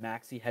 Where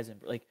Maxey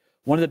hasn't like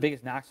one of the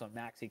biggest knocks on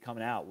Maxey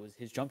coming out was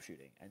his jump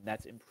shooting, and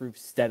that's improved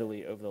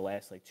steadily over the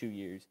last like 2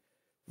 years.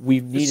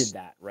 We've needed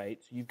that, right?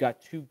 So you've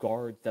got 2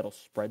 guards that'll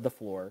spread the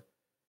floor,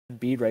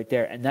 Embiid right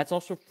there, and that's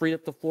also freed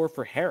up the floor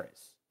for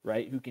Harris,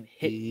 right? Who can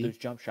hit those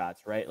jump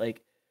shots, right?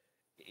 Like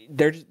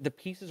the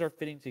pieces are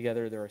fitting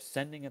together. They're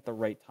ascending at the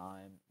right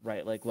time,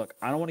 right? Like, look,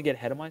 I don't want to get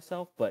ahead of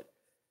myself, but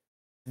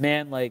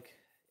man, like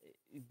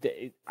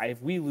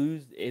if we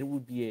lose, it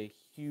would be a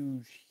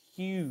huge,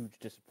 huge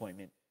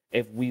disappointment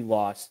if we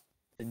lost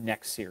the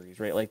next series,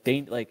 right? Like the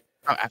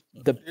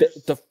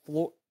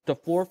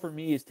floor for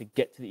me is to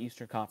get to the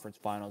Eastern Conference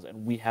Finals,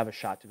 and we have a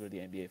shot to go to the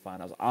NBA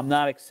Finals. I'm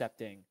not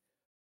accepting,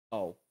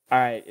 all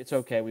right, it's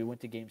okay. We went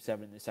to Game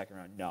 7 in the second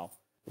round. No,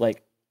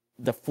 like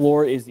the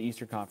floor is the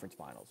Eastern Conference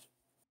Finals.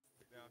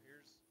 Now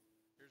here's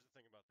the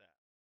thing about that.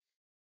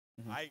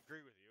 Mm-hmm. I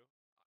agree with you.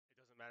 It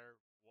doesn't matter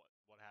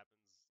what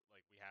happens.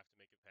 Like we have to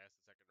make it past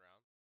the second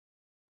round.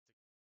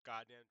 It's a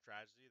goddamn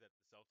tragedy that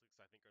the Celtics,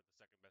 I think, are the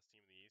second best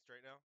team in the East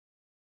right now,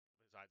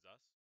 besides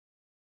us.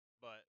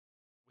 But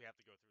we have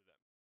to go through them.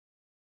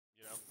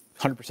 You know,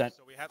 100%.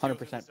 So we have to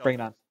 100%.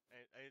 Bring it on.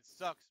 And it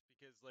sucks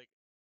because like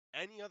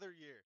any other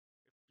year,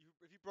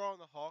 if you brought on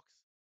the Hawks,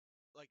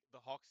 like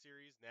the Hawks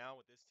series now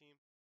with this team,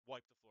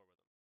 wipe the floor with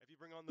them. If you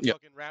bring on the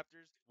fucking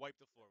Raptors, wipe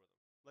the floor with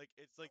them. Like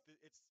it's like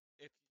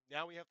if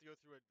now we have to go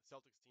through a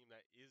Celtics team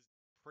that is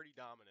pretty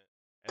dominant,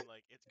 and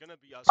like it's gonna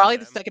be us. Probably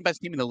the second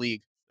best team in the league.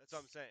 That's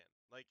what I'm saying.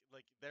 Like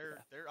they're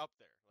up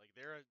there. Like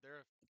they're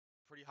a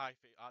pretty high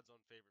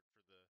odds-on favorite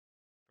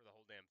for the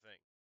whole damn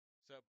thing.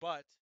 So,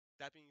 but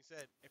that being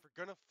said, if we're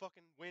gonna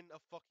fucking win a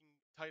fucking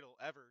title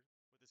ever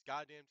with this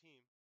goddamn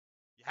team,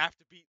 you have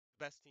to beat the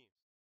best teams.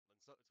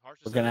 It's harsh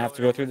to say. We're gonna have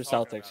to go through the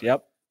Celtics.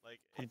 Yep. Like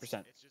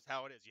 100%. It's just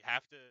how it is. You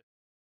have to.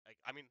 Like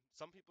I mean,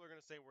 some people are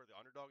gonna say we're the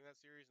underdog in that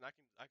series, and I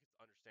can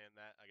understand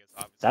that. I guess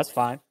obviously that's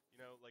fine.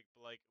 You know,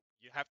 like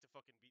you have to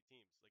fucking beat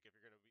teams. Like if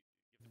you're gonna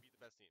you have to beat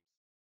the best teams.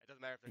 It doesn't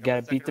matter if they're you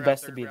gotta beat the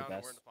best to beat the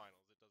best. We're in the finals.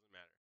 It doesn't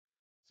matter.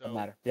 So doesn't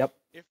matter. Yep.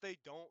 If they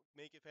don't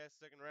make it past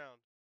the second round,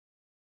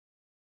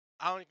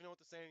 I don't even know what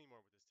to say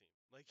anymore with this team.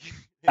 Like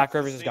Doc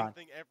Rivers is gone.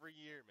 Thing every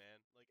year, man.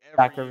 Like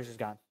Doc Rivers is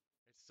gone.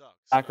 It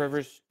sucks. Doc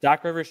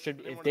Rivers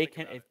should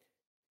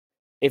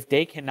if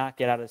they cannot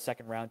get out of the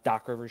second round,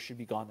 Doc Rivers should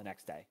be gone the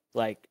next day.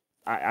 Like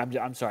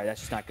I'm sorry,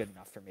 that's just not good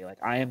enough for me. Like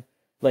I am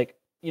like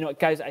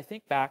guys, I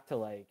think back to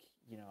like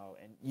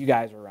and you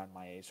guys are around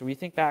my age, so we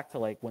think back to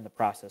like when the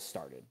process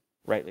started,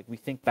 right? Like we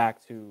think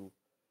back to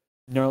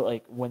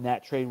like when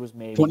that trade was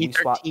made,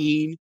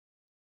 2013.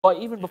 But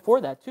even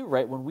before that too,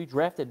 right? When we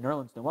drafted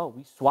Nerlens Noel,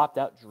 we swapped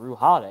out Drew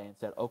Holiday and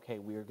said, "Okay,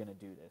 we are going to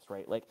do this,"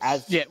 right? Like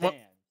as fans.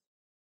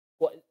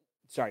 Well,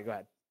 sorry, go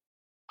ahead.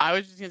 I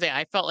was just gonna say,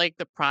 I felt like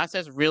the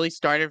process really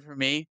started for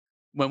me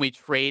when we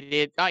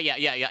traded. Oh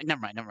yeah.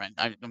 Never mind.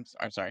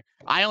 I'm sorry.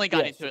 I only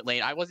got into it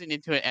late. I wasn't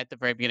into it at the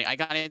very beginning. I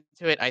got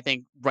into it, I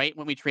think, right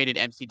when we traded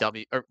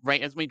MCW, or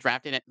right as we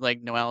drafted it,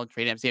 like Noel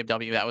traded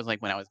MCW. That was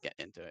like when I was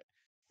getting into it.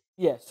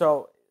 Yeah.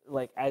 So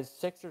like as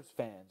Sixers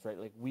fans, right?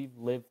 Like we've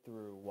lived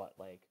through what,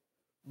 like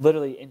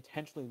literally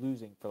intentionally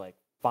losing for like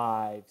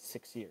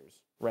 5-6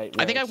 years, right? I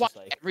Where think I it's just watched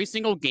like every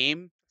single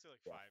game I'd say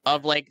like 5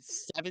 of years. like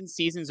 7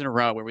 seasons in a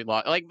row where we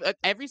lost. Like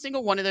every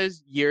single one of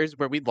those years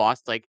where we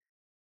lost, like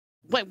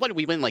what did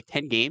we win, like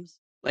 10 games?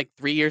 Like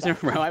 3 years in a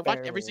row. I watched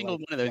every barely single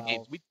like one of those 12.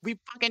 games. We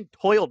fucking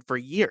toiled for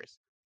years.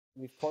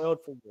 We've toiled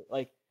for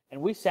like,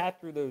 and we sat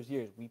through those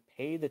years. We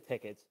paid the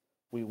tickets.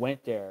 We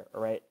went there,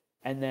 all right,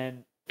 and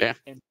then Yeah.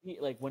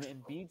 like when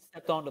Embiid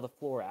stepped onto the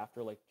floor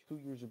after like 2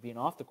 years of being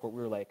off the court,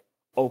 we were like,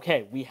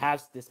 okay, we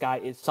have this guy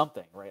is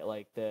something, right?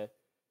 Like the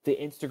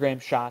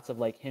Instagram shots of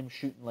like him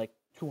shooting like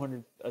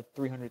 200,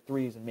 300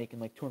 threes and making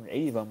like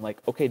 280 of them. Like,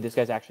 okay, this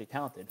guy's actually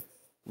talented.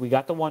 We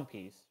got the one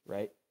piece,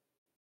 right?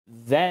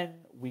 Then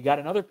we got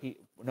another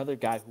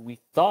guy who we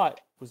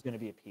thought was going to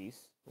be a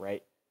piece,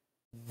 right?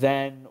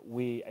 Then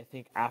I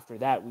think after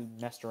that, we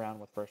messed around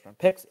with first round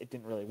picks. It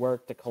didn't really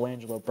work. The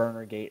Colangelo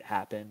burner gate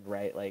happened,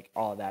 right? Like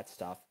all of that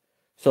stuff.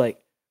 So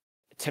like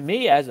to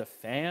me as a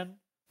fan,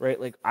 right?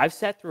 Like I've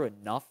sat through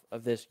enough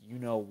of this, you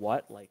know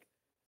what? Like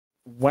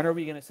when are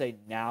we going to say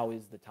now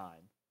is the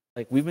time?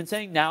 Like we've been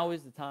saying now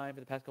is the time for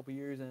the past couple of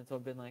years, and it's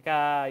been like,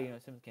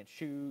 Simmons can't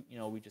shoot.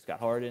 We just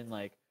got Harden.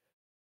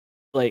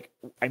 Like,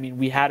 I mean,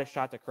 we had a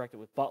shot to correct it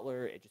with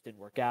Butler. It just didn't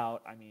work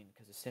out. I mean,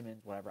 because of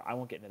Simmons, whatever. I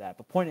won't get into that.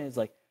 But point is,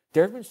 like,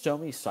 there have been so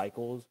many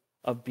cycles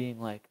of being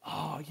like,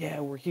 oh, yeah,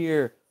 we're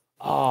here.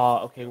 Oh,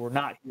 okay, we're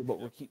not here, but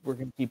we're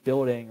going to keep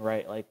building,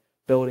 right? Like,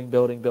 building.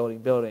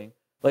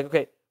 Like,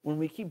 okay, when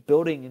we keep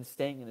building and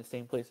staying in the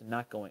same place and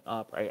not going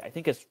up, right? I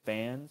think as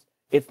fans,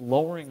 it's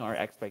lowering our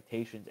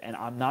expectations. And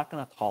I'm not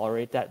going to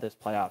tolerate that this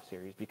playoff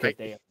series because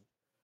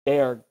they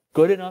are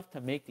good enough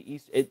to make the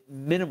East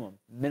minimum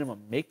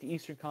make the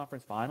Eastern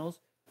Conference Finals,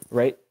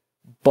 right?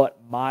 But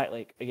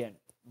my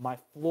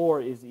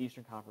floor is the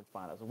Eastern Conference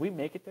Finals. If we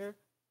make it there,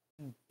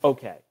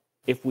 okay.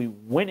 If we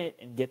win it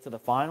and get to the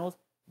finals,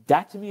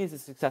 that to me is a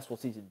successful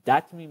season.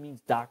 That to me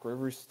means Doc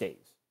Rivers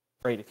stays,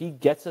 right? If he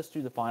gets us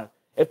to the finals,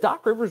 if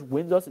Doc Rivers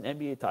wins us an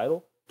NBA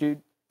title,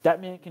 dude,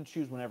 that man can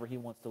choose whenever he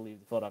wants to leave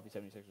the Philadelphia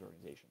 76ers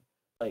organization.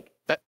 Like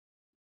that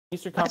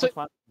Eastern Conference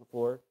Finals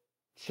before.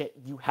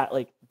 You had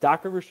like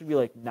Doc Rivers should be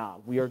like, nah,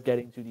 we are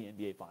getting to the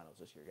NBA Finals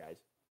this year, guys.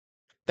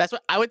 That's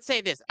what I would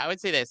say.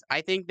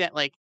 I think that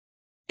like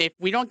if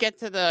we don't get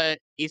to the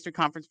Eastern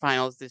Conference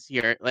Finals this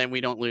year, and we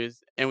don't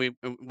lose, and we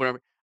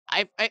whatever,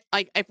 I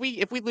like if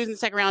we lose in the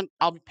second round,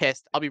 I'll be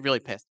pissed. I'll be really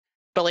pissed.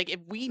 But like if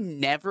we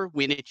never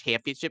win a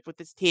championship with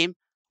this team,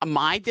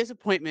 my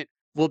disappointment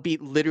will be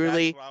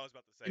literally That's what I was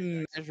about to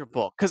say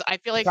immeasurable. Because I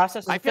feel like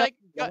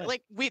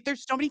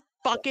there's so many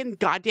fucking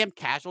goddamn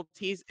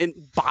casualties and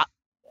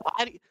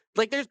body.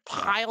 Like there's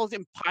piles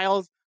and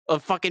piles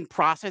of fucking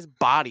processed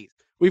bodies.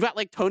 We've got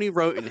like Tony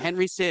Roten,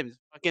 Henry Sims,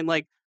 fucking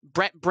like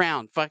Brett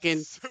Brown,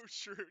 fucking So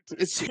true.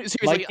 seriously,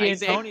 Mike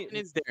Isaiah D'Antoni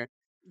is there.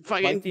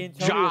 Mike Fucking D'Antoni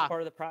was Ja.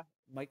 part of the process.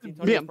 Mike D'Antoni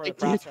was part of the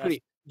process.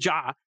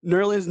 Ja,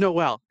 Nerlens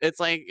Noel.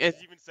 It's like Did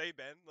you even say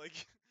Ben?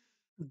 Like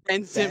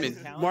Ben Simmons,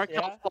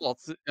 Markel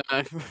Fultz.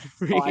 I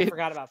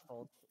forgot about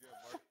Fultz. Yeah,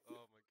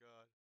 oh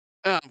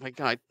my god. Oh my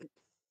god.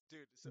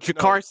 Dude,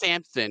 Jakar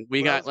Sampson.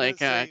 We got like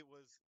say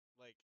was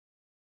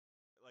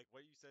like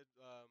what you said,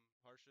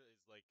 Harsha,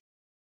 is like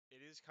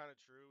it is kind of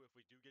true. If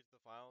we do get to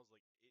the finals,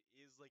 like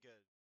it is like a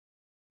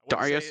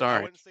Dario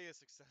Saric. I wouldn't say a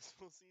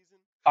successful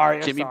season.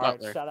 Jimmy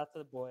Butler. Shout out to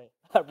the boy.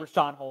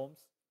 Rashawn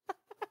Holmes.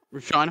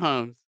 Rashawn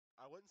Holmes.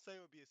 I wouldn't say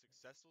it would be a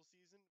successful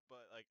season,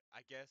 but like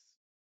I guess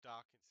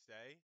Doc can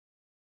stay.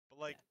 But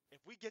like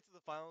if we get to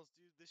the finals,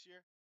 dude, this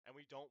year and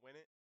we don't win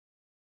it,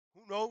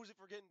 who knows if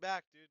we're getting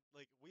back, dude?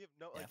 Like we have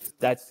no like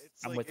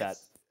I'm with that.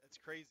 It's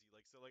crazy.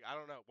 Like so like I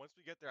don't know. Once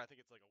we get there, I think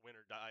it's like a win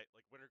or die,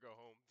 like win or go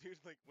home, dude.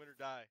 Like win or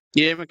die.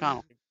 TJ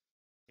McConnell.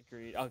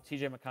 Agreed. Oh,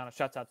 TJ McConnell.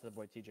 Shouts out to the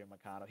boy TJ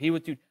McConnell. He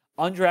was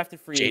undrafted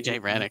free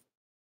agent. JJ Redick.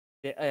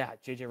 Yeah,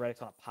 JJ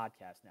Redick's on a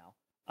podcast now.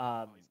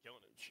 He's killing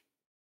it.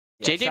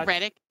 JJ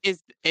Redick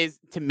is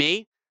to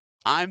me,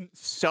 I'm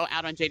so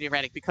out on JJ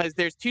Redick because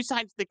there's two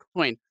sides to the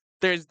coin.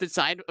 There's the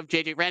side of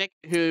JJ Redick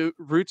who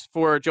roots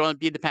for Joel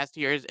Embiid the past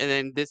 2 years, and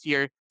then this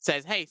year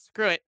says, "Hey,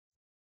 screw it,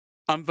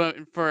 I'm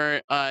voting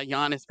for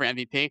Giannis for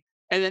MVP."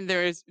 And then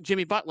there's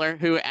Jimmy Butler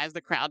who, as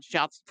the crowd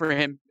shouts for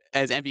him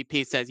as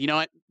MVP, says, "You know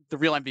what? The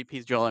real MVP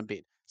is Joel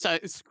Embiid." So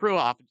screw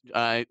off,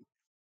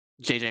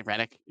 JJ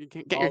Redick.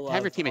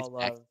 Have your teammates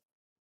back.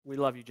 We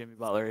love you, Jimmy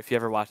Butler. If you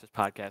ever watch this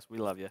podcast, we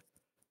love you.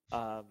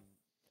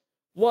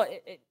 Well,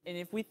 and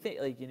if we think,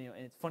 like, and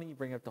it's funny you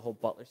bring up the whole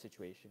Butler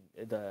situation,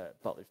 the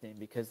Butler's name,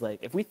 because, like,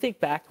 if we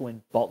think back to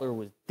when Butler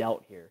was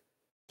dealt here,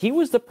 he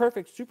was the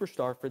perfect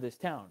superstar for this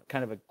town.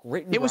 Kind of a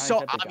great. It was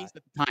so obvious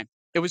at the time.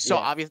 It was so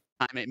obvious at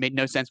the time. It made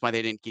no sense why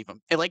they didn't keep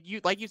him. And like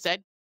you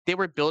said, they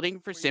were building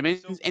for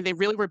Simmons, so and they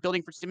really were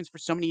building for Simmons for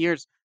so many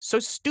years, so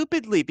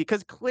stupidly,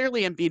 because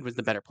clearly Embiid was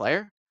the better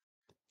player.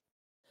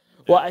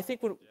 Well, I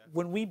think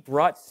when we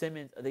brought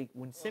Simmons,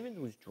 when Simmons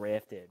was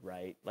drafted,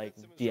 right? Like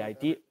the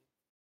idea.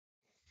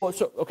 Well,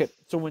 so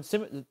when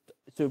Simmons,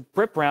 so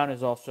Brett Brown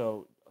is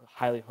also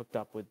highly hooked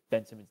up with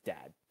Ben Simmons'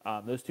 dad.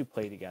 Those two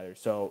play together.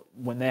 So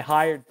when they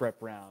hired Brett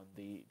Brown,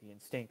 the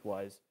instinct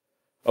was,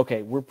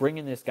 okay, we're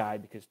bringing this guy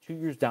because 2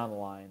 years down the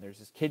line, there's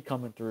this kid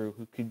coming through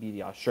who could be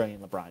the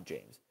Australian LeBron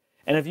James.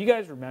 And if you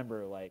guys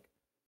remember, like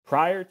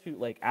prior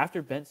to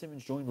after Ben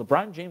Simmons joined,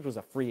 LeBron James was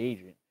a free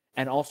agent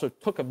and also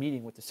took a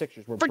meeting with the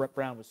Sixers where Brett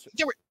Brown was.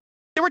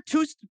 There were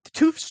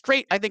two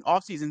straight, I think,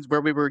 off seasons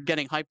where we were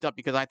getting hyped up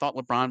because I thought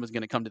LeBron was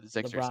going to come to the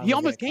Sixers. He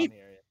almost came.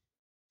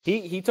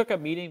 He took a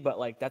meeting, but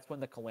that's when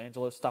the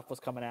Colangelo stuff was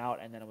coming out,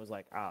 and then it was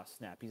like,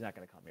 snap, he's not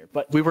going to come here.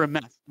 But we were a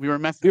mess. We were a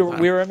mess. We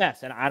were a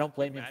mess, and I don't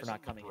blame him for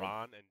not coming.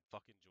 LeBron and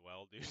fucking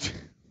Joel, dude.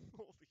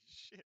 Holy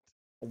shit.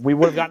 We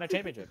would have gotten a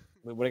championship.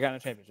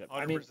 100%.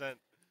 I mean,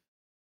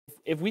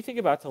 if we think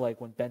about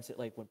when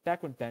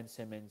Ben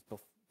Simmons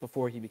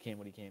before he became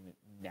what he became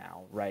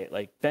now, right?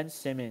 Like Ben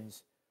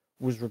Simmons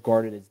was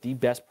regarded as the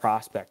best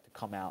prospect to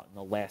come out in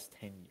the last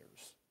 10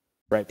 years,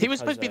 right? He was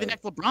supposed to be the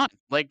next LeBron.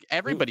 Like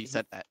everybody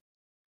said that.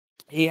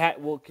 He had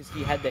because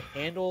he had the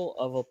handle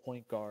of a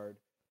point guard,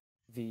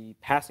 the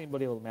passing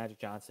ability of Magic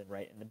Johnson,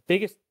 right? And the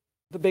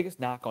biggest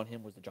knock on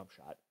him was the jump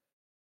shot.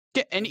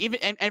 Yeah, and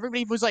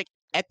everybody was like,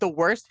 at the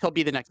worst, he'll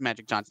be the next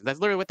Magic Johnson. That's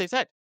literally what they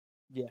said.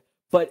 Yeah,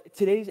 but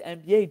today's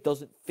NBA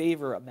doesn't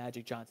favor a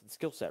Magic Johnson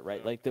skill set,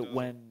 right? Like that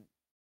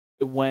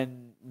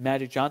when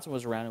Magic Johnson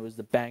was around, it was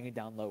the banging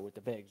down low with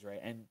the bigs, right?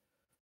 And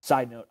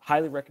side note,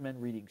 highly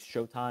recommend reading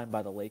Showtime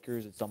by the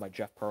Lakers. It's done by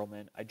Jeff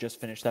Pearlman. I just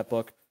finished that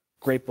book.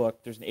 Great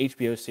book. There's an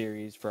HBO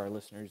series for our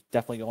listeners.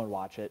 Definitely go and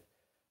watch it.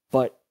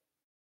 But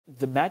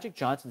the Magic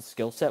Johnson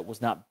skill set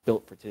was not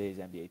built for today's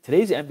NBA.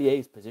 Today's NBA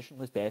is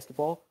positionless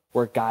basketball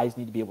where guys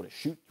need to be able to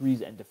shoot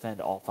threes and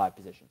defend all 5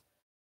 positions.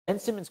 Ben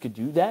Simmons could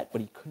do that, but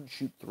he couldn't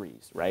shoot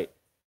threes, right?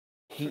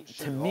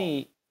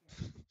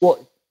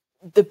 Well,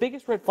 the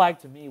biggest red flag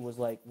to me was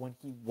when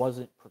he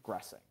wasn't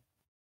progressing,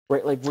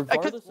 right? Like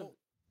regardless of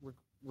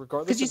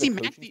because you see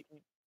Maxey,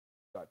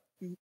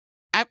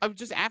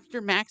 just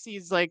after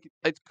Maxey's a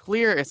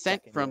clear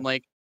ascent from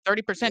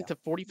 30% to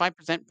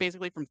 45%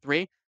 basically from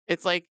 3.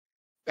 It's like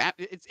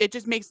it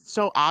just makes it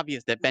so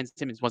obvious that Ben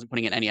Simmons wasn't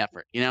putting in any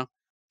effort, you know?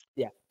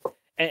 Yeah,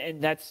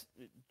 and that's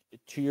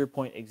to your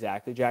point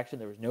exactly, Jackson.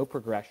 There was no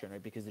progression,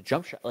 right? Because the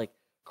jump shot,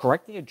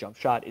 correcting a jump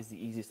shot, is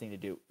the easiest thing to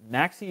do.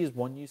 Maxey is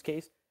one use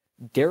case.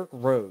 Derrick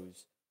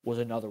Rose was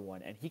another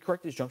one, and he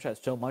corrected his jump shot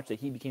so much that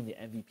he became the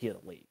MVP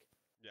of the league.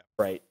 Yeah.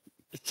 Right.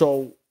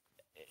 So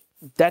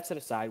that set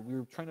aside, we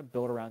were trying to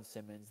build around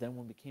Simmons. Then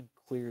when it became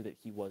clear that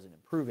he wasn't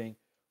improving,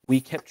 we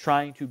kept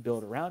trying to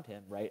build around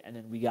him, right? And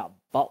then we got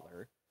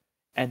Butler.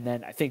 And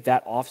then I think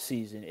that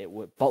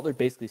offseason, Butler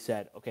basically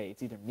said, okay,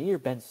 it's either me or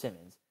Ben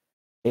Simmons.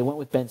 They went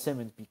with Ben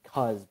Simmons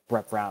because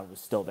Brett Brown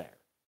was still there,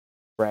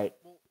 right?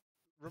 Well,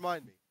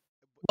 remind me.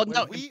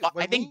 Well,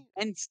 I think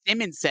Ben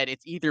Simmons said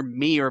it's either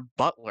me or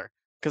Butler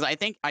because I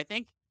think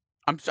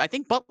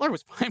Butler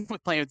was fine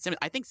with playing with Simmons.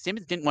 I think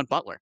Simmons didn't want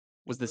Butler.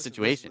 Was the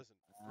situation? Listen.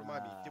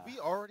 Remind me. Did we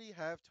already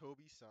have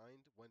Toby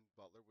signed when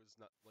Butler was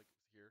not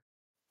here?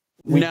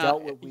 We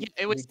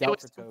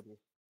dealt for Toby.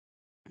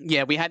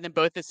 Yeah, we had them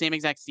both the same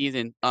exact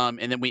season, and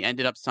then we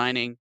ended up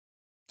signing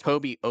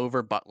Toby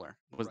over Butler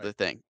was the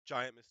thing.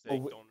 Giant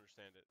mistake. Don't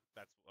understand it.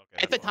 That's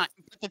okay. At the time,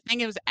 the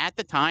thing is, at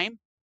the time,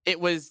 it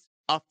was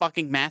a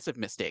fucking massive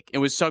mistake. It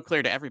was so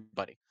clear to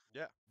everybody.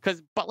 Yeah.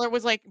 Because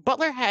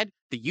Butler had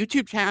the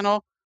YouTube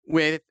channel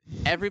with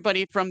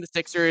everybody from the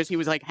Sixers. He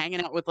was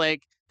hanging out with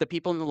the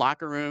people in the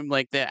locker room,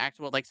 the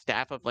actual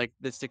staff of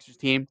the Sixers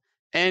team,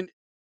 and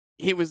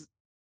he was.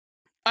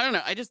 I don't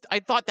know. I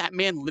thought that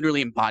man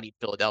literally embodied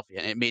Philadelphia,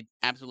 and it made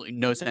absolutely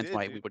no sense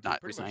why we would not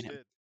resign him.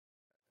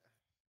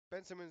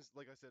 Ben Simmons,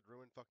 like I said,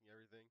 ruined fucking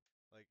everything.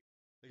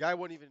 The guy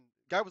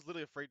was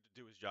literally afraid to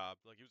do his job.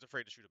 He was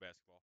afraid to shoot a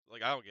basketball.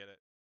 I don't get it.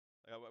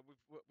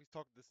 We've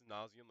talked this ad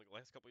nauseum the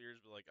last couple of years,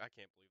 but I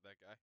can't believe that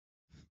guy.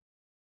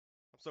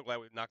 I'm so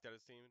glad we knocked out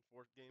his team in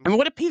 4 games. I mean,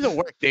 what a piece of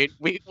work, dude.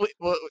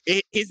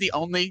 He's the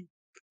only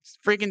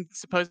freaking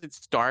supposed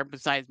star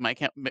besides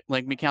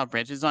Mikal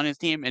Bridges on his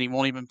team, and he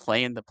won't even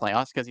play in the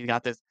playoffs because he's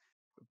got this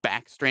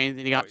back strain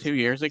that he got 2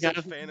 years ago.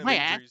 My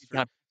ass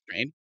got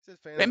strained.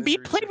 And he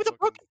played with a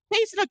broken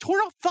face and a torn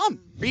off thumb.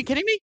 Are you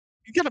kidding me?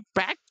 You got a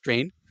back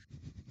strain.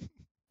 It's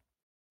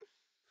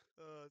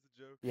a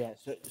joke. Yeah,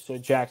 so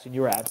Jackson,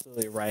 you were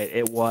absolutely right.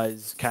 It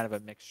was kind of a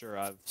mixture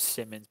of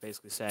Simmons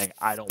basically saying,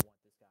 I don't want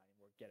this guy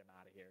anymore, get him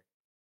out of here.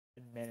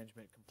 And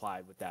management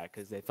complied with that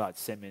because they thought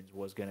Simmons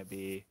was going to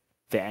be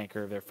the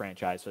anchor of their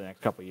franchise for the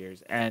next couple of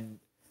years. And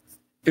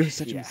it was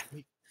such a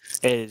mistake.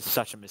 It is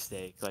such a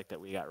mistake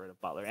that we got rid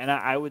of Butler. And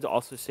I would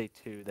also say,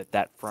 too,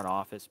 that front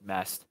office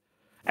messed.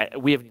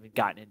 We haven't even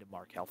gotten into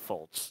Markelle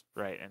Fultz,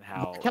 right? And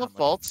how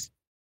Fultz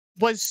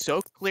was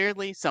so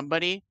clearly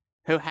somebody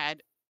who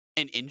had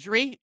an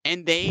injury,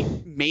 and they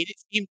made it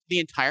seem to the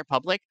entire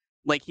public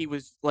like he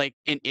was like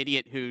an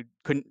idiot who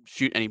couldn't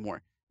shoot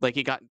anymore. Like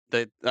he got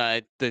the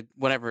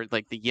whatever,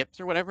 like the yips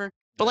or whatever.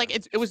 But like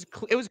it was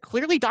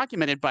clearly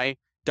documented by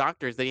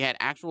doctors that he had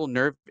actual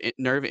nerve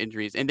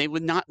injuries, and they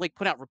would not like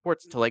put out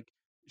reports to like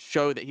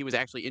show that he was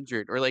actually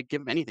injured or like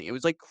give him anything. It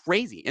was like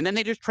crazy. And then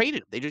they just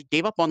traded him. They just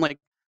gave up on like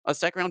a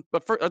second round,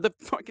 but or the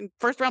fucking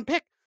first round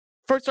pick,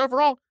 first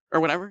overall or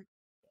whatever,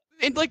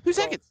 in like 2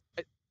 seconds.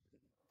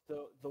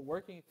 The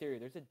working theory,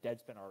 there's a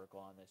Deadspin article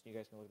on this. You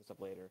guys can look this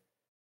up later.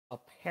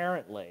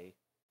 Apparently,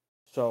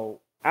 so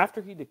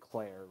after he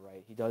declared,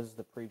 right, he does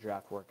the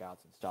pre-draft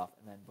workouts and stuff,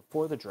 and then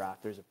before the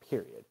draft, there's a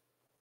period,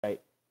 right?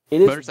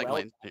 It is motorcycle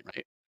incident,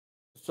 right?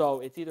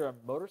 So it's either a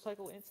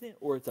motorcycle incident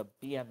or it's a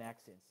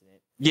BMX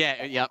incident.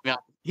 Yeah.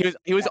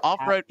 He was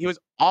off-road. He was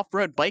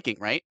off-road biking,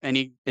 right? And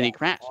he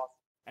crashed.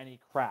 And he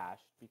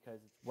crashed because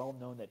it's well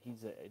known that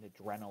he's an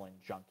adrenaline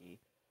junkie.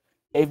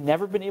 They've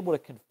never been able to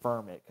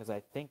confirm it because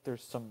I think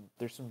there's some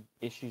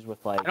issues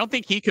with like. I don't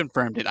think he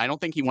confirmed it. I don't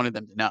think he wanted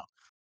them to know.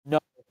 No,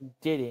 he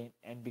didn't,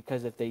 and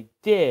because if they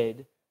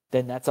did,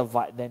 then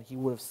then he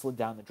would have slid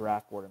down the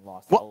draft board and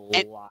lost a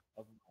lot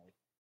of money.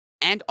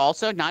 And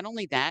also, not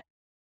only that,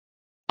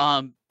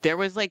 there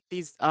was like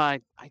these.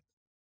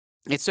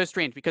 It's so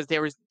strange because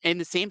there was in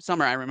the same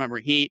summer. I remember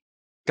he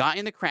got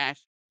in the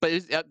crash, but it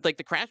was, like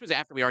the crash was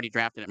after we already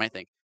drafted him, I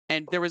think.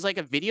 And there was like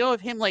a video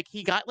of him, like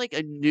he got like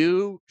a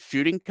new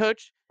shooting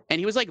coach, and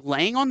he was like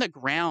laying on the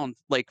ground,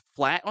 like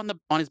flat on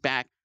his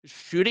back,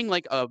 shooting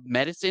like a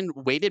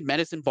weighted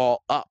medicine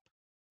ball up,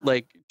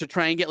 like to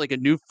try and get like a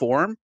new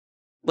form.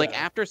 Like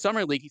after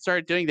summer league, he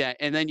started doing that,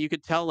 and then you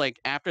could tell like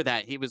after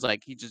that he was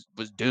like he just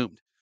was doomed.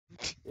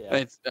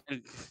 Yeah.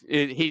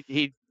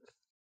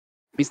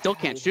 He still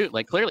can't shoot.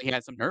 Like clearly he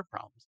has some nerve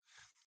problems.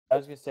 I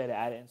was gonna say to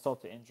add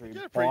insult to injury. He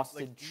had a pretty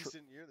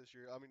decent year this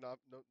year. I mean, not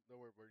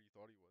nowhere where you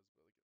thought he was,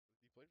 but like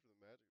he played for the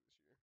Magic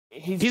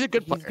this year. He's a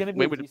good player. He's gonna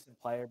be a decent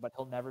player, but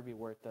he'll never be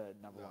worth the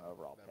number 1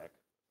 overall pick.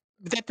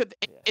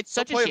 It's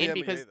such a shame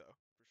because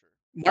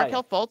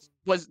Markelle Fultz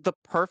was the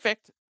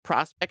perfect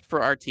prospect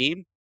for our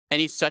team, and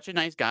he's such a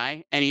nice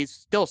guy, and he's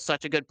still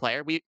such a good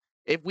player.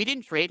 If we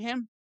didn't trade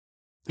him,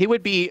 he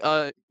would be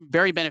a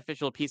very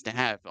beneficial piece to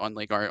have on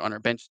like on our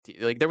bench.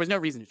 Like there was no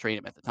reason to trade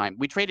him at the time.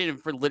 We traded him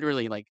for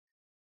literally like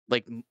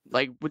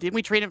didn't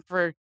we trade him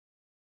for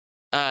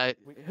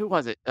who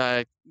was it?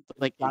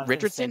 Like Jonathan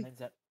Richardson?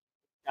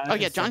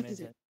 Jonathan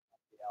Simmons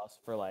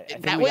for like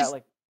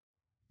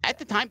at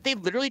the time they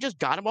literally just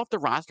got him off the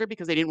roster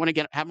because they didn't want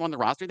to have him on the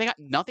roster. They got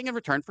nothing in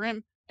return for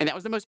him, and that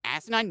was the most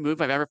asinine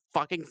move I've ever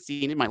fucking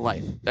seen in my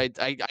life. I'm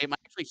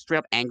actually straight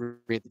up angry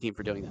at the team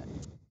for doing that.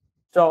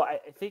 So I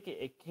think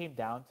it came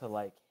down to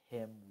like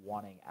him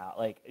wanting out,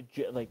 like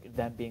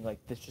them being like,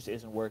 this just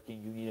isn't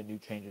working. You need a new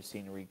change of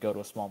scenery. Go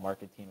to a small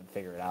market team and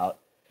figure it out.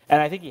 And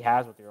I think he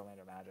has with the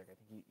Orlando Magic. I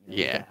think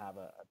he's gonna have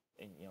a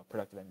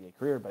productive NBA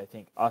career. But I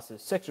think us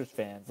as Sixers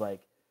fans,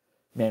 like,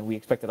 man, we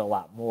expected a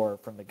lot more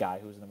from the guy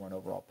who was the number 1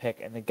 overall pick,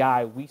 and the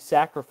guy we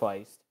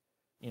sacrificed,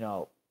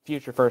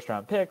 future first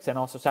round picks, and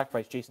also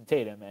sacrificed Jason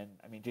Tatum. And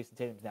I mean, Jason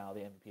Tatum's now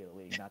the MVP of the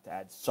league. Not to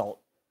add salt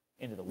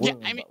into the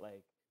wound, but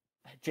like.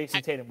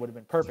 Jason Tatum would have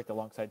been perfect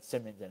alongside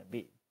Simmons and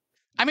Embiid.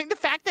 I mean, the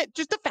fact that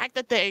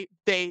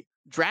they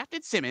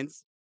drafted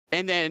Simmons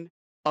and then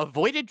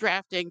avoided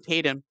drafting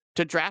Tatum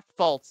to draft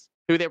Fultz,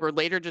 who they were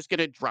later just going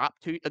to drop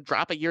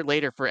a year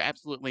later for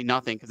absolutely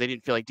nothing because they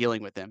didn't feel like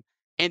dealing with him,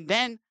 and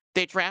then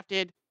they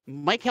drafted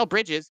Mikal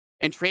Bridges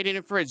and traded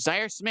him for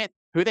Zaire Smith,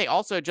 who they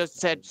also just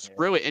said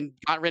screw it and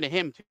got rid of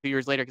him 2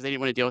 years later because they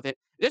didn't want to deal with it.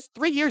 There's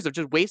 3 years of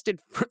just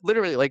wasted,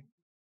 literally like.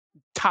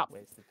 Top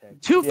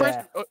 2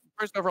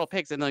 first overall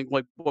picks, and then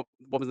like what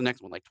was the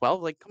next one? Like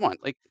 12? Like come on,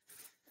 like.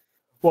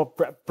 Well,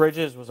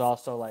 Bridges was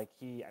also like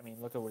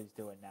look at what he's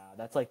doing now.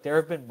 That's like there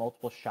have been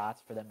multiple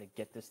shots for them to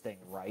get this thing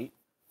right.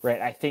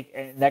 I think,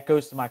 and that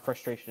goes to my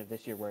frustration of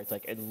this year, where it's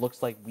like it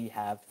looks like we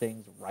have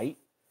things right,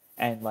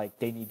 and like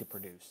they need to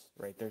produce.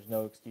 Right? There's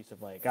no excuse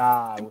of like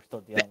we're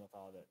still dealing with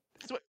all of it.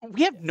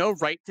 We have no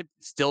right to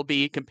still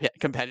be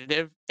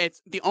competitive.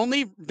 It's the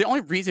only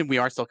reason we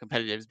are still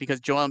competitive is because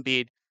Joel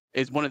Embiid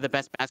is one of the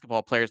best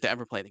basketball players to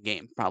ever play the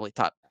game. Probably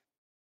top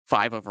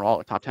 5 overall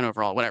or top 10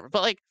 overall, whatever.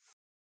 But like,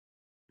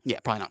 yeah,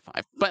 probably not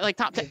 5, but like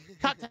top 10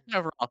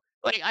 overall.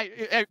 Like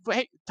hey,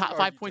 top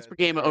 5 points per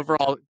game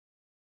overall.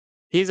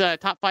 He's a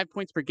top 5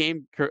 points per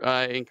game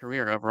in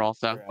career overall.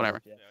 So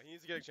whatever. Yeah, he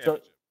needs to get a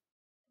championship.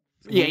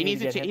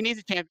 He needs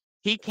a champ.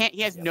 He can't.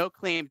 He has no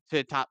claim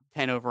to top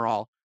 10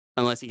 overall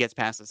unless he gets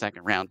past the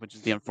second round, which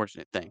is the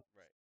unfortunate thing.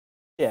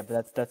 Yeah,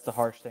 but that's the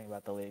harsh thing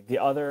about the league. The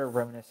other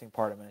reminiscing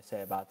part I'm going to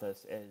say about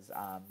this is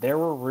there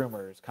were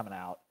rumors coming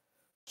out.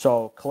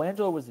 So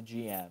Colangelo was the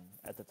GM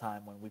at the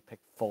time when we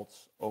picked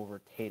Fultz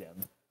over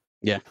Tatum.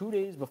 Yeah. 2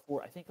 days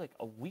before, I think like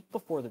a week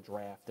before the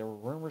draft, there were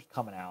rumors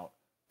coming out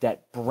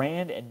that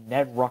Brand and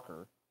Ned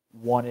Rucker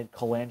wanted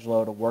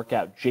Colangelo to work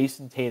out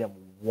Jason Tatum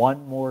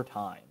one more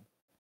time.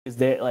 Because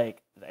they I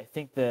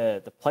think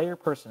the player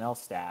personnel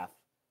staff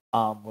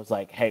was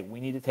like, hey,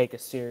 we need to take a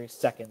serious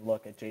second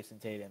look at Jason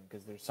Tatum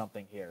because there's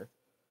something here.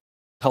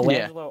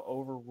 Colangelo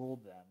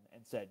overruled them and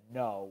and said,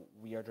 "No,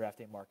 we are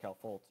drafting Markelle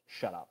Fultz.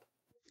 Shut up."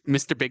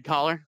 Mr. Big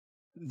Collar.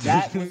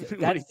 That's What he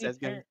the says, guys.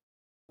 apparent.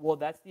 Well,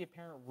 that's the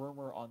apparent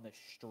rumor on the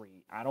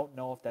street. I don't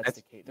know if that's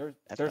the case.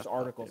 There's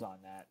articles on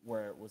that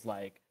where it was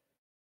like,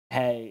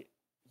 "Hey,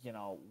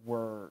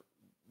 we're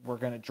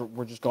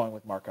just going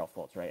with Markelle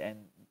Fultz, right?"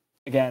 And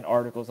again,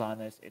 articles on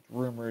this. It's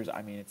rumors.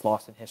 I mean, it's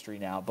lost in history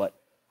now, but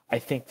I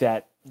think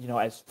that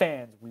as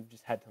fans, we've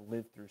just had to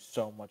live through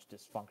so much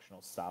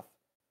dysfunctional stuff,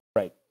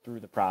 right, through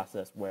the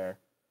process. Where,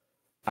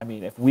 I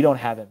mean, if we don't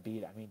have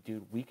Embiid, I mean,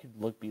 dude, we could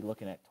be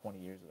looking at 20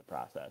 years of the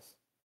process.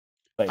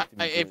 Like,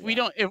 if we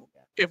don't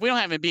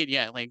have Embiid,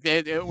 yeah, like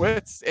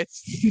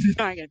it's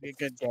not gonna be a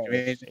good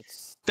situation.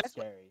 It's That's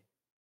scary.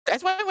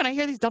 That's why when I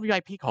hear these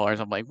WIP callers,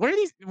 I'm like, what are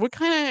these? What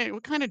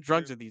kind of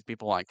drugs are these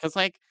people on? Because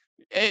like,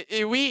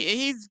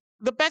 he's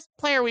the best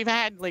player we've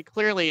had, like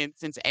clearly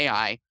since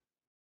AI,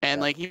 and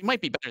like he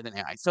might be better than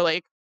AI. So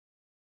like,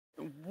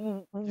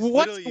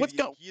 what's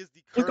going on? He is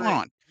the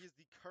current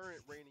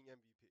reigning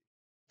MVP.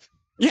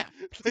 Yeah,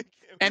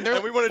 and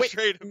we want to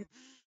trade him.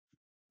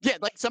 Yeah,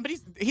 like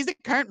he's the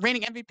current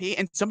reigning MVP,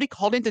 and somebody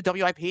called into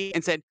WIP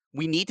and said,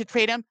 we need to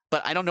trade him,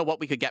 but I don't know what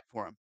we could get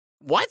for him.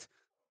 What?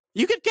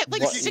 You could get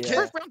like 6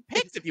 first-round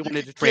picks if you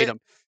wanted to trade him.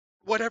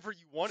 Whatever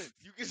you wanted.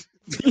 You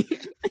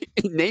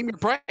could name your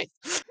price.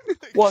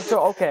 Well,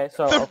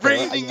 the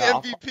reigning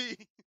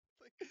MVP.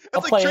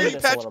 That's like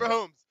trading Patrick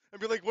Mahomes and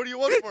be like, what do you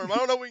want for him? I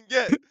don't know what we can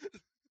get.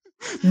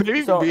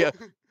 Maybe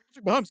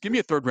Patrick Mahomes, give me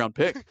a third-round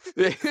pick.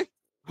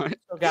 So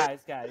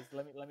guys,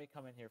 let me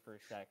come in here for a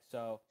sec.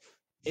 So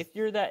if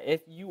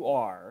you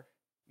are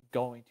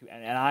going to,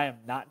 and I am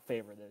not in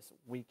favor of this,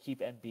 we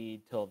keep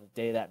Embiid till the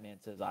day that man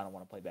says, I don't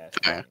want to play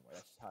basketball anymore.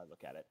 That's just how I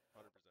look at it.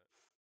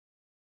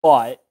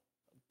 100%.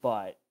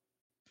 But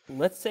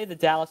let's say the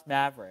Dallas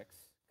Mavericks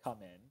come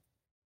in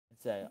and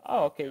say,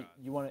 oh, okay,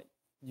 you want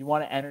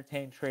to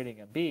entertain trading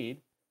Embiid?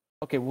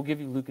 Okay, we'll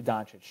give you Luka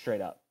Doncic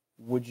straight up.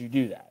 Would you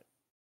do that?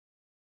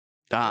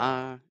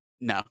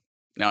 No,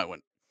 I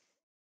wouldn't.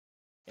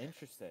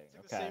 Interesting.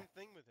 It's the same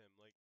thing with him.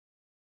 Like,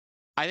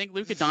 I think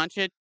Luka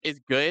Doncic is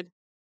good.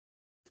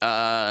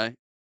 I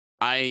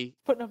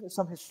putting up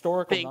some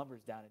historical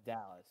numbers down in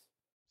Dallas.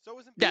 So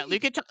is Embiid. Yeah,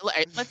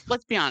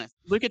 let's be honest.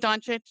 Luka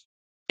Doncic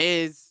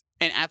is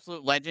an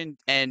absolute legend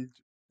and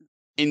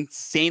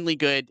insanely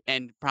good,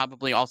 and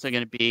probably also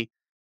going to be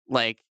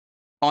like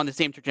on the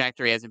same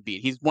trajectory as Embiid.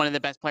 He's one of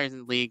the best players in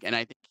the league, and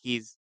I think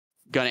he's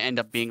going to end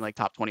up being like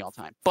top 20 all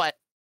time. But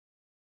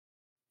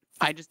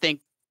I just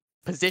think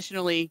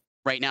positionally,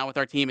 right now with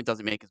our team, it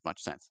doesn't make as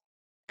much sense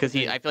because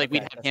I feel like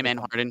we'd have him and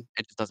Harden.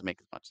 It just doesn't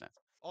make as much sense.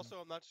 Also,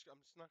 I'm just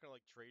not gonna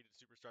like trade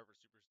superstar for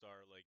superstar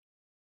like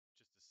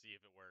just to see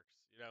if it works.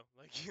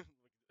 Like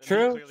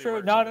true.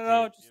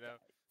 No.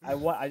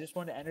 Team, I just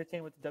wanted to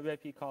entertain what the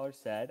WIP caller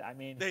said. I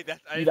mean, that's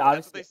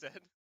what they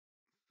said.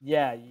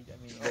 Yeah,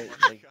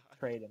 they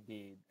trade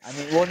Embiid. I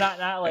mean, well, not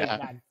not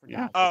for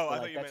Doncic. Oh, I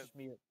thought you meant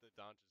the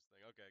Doncic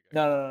thing. Okay.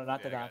 No,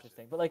 not the Doncic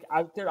thing. But like,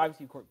 there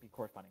obviously be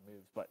corresponding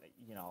moves. But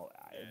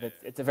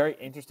it's a very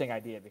interesting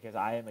idea because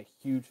I am a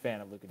huge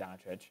fan of Luka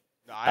Doncic.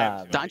 No, I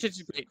am too. Doncic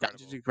is great.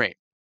 Doncic is great.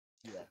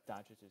 Yeah,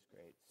 Doncic is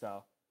great. So,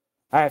 all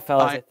right,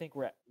 fellas, I think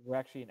we're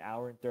actually an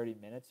hour and 30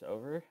 minutes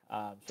over.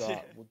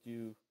 So we'll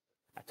do.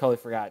 I totally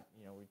forgot.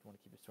 We want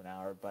to keep this to an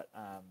hour. But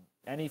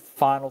any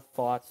final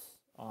thoughts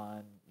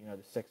on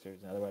the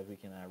Sixers? And otherwise, we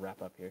can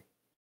wrap up here.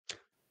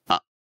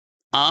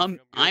 I'm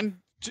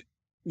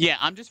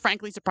just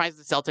frankly surprised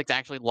the Celtics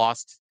actually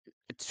lost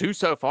two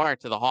so far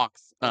to the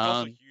Hawks. It's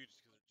also huge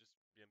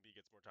because Embiid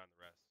gets more time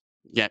to rest.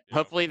 Yeah,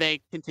 hopefully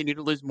they continue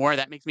to lose more.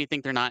 That makes me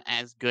think they're not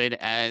as good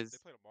as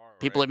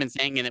people have been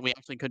saying, and that we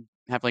actually could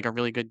have like a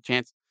really good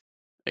chance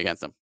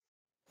against them.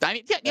 I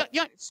mean,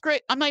 yeah, screw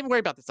it. I'm not even worried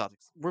about the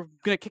Celtics. We're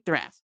gonna kick their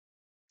ass.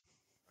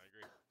 I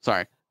agree.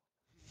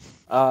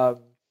 Sorry.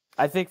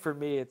 I think for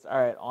me, it's all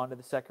right. On to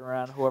the second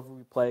round. Whoever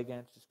we play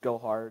against, just go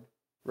hard,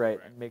 right?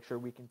 And make sure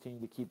we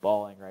continue to keep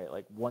balling, right?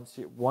 Like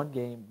one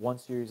game, one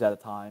series at a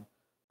time.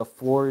 The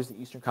floor is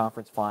the Eastern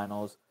Conference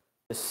Finals.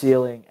 The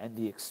ceiling and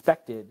the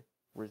expected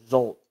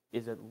result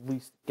is at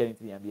least getting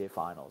to the NBA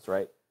Finals,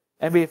 right?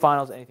 NBA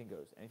Finals, anything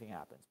goes, anything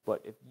happens.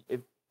 But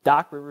if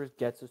Doc Rivers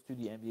gets us to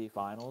the NBA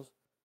Finals,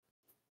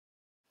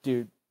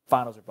 dude,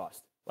 finals are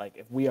bust. Like,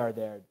 if we are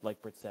there,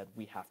 like Britt said,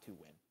 we have to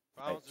win.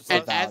 Right?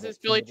 And as is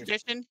Philly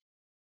tradition,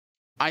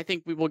 I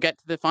think we will get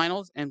to the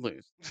finals and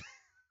lose.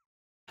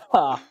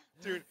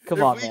 Dude,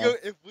 come on, man.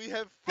 If we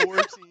have four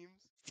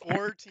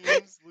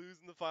teams lose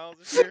in the finals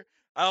this year,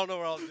 I don't know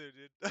what I'll do,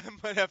 dude. I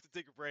might have to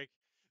take a break.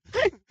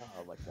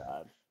 Oh my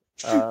god.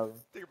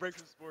 Take a break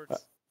from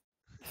sports.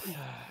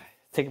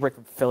 Take a break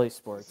from Philly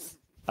sports.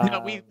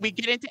 No, we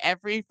get into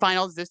every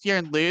finals this year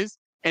and lose,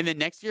 and then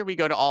next year we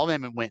go to all of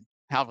them and win.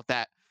 How about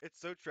that? It's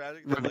so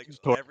tragic that like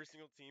every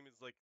single team is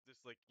like this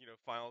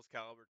finals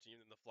caliber team,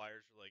 and the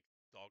Flyers are like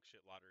dog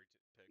shit lottery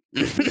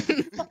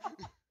pick.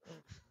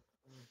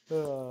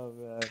 Oh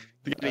man.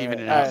 Even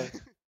it out.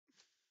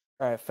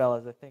 All right,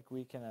 fellas. I think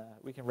we can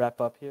wrap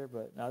up here.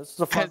 But now this is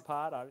a fun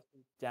pod.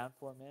 Obviously, down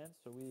 4 man,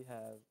 so we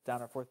have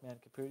down our fourth man,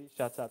 Caputi.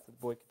 Shouts out to the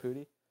boy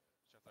Caputi.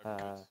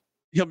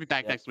 He'll be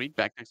back Yep. next week.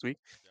 Back next week.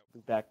 Yep. Be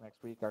back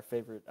next week. Our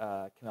favorite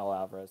Canelo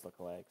Alvarez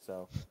lookalike.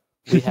 So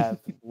we have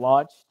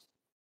launched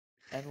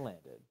and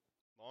landed.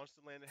 Launched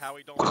and landed.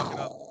 Howie, don't fuck it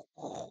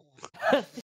up.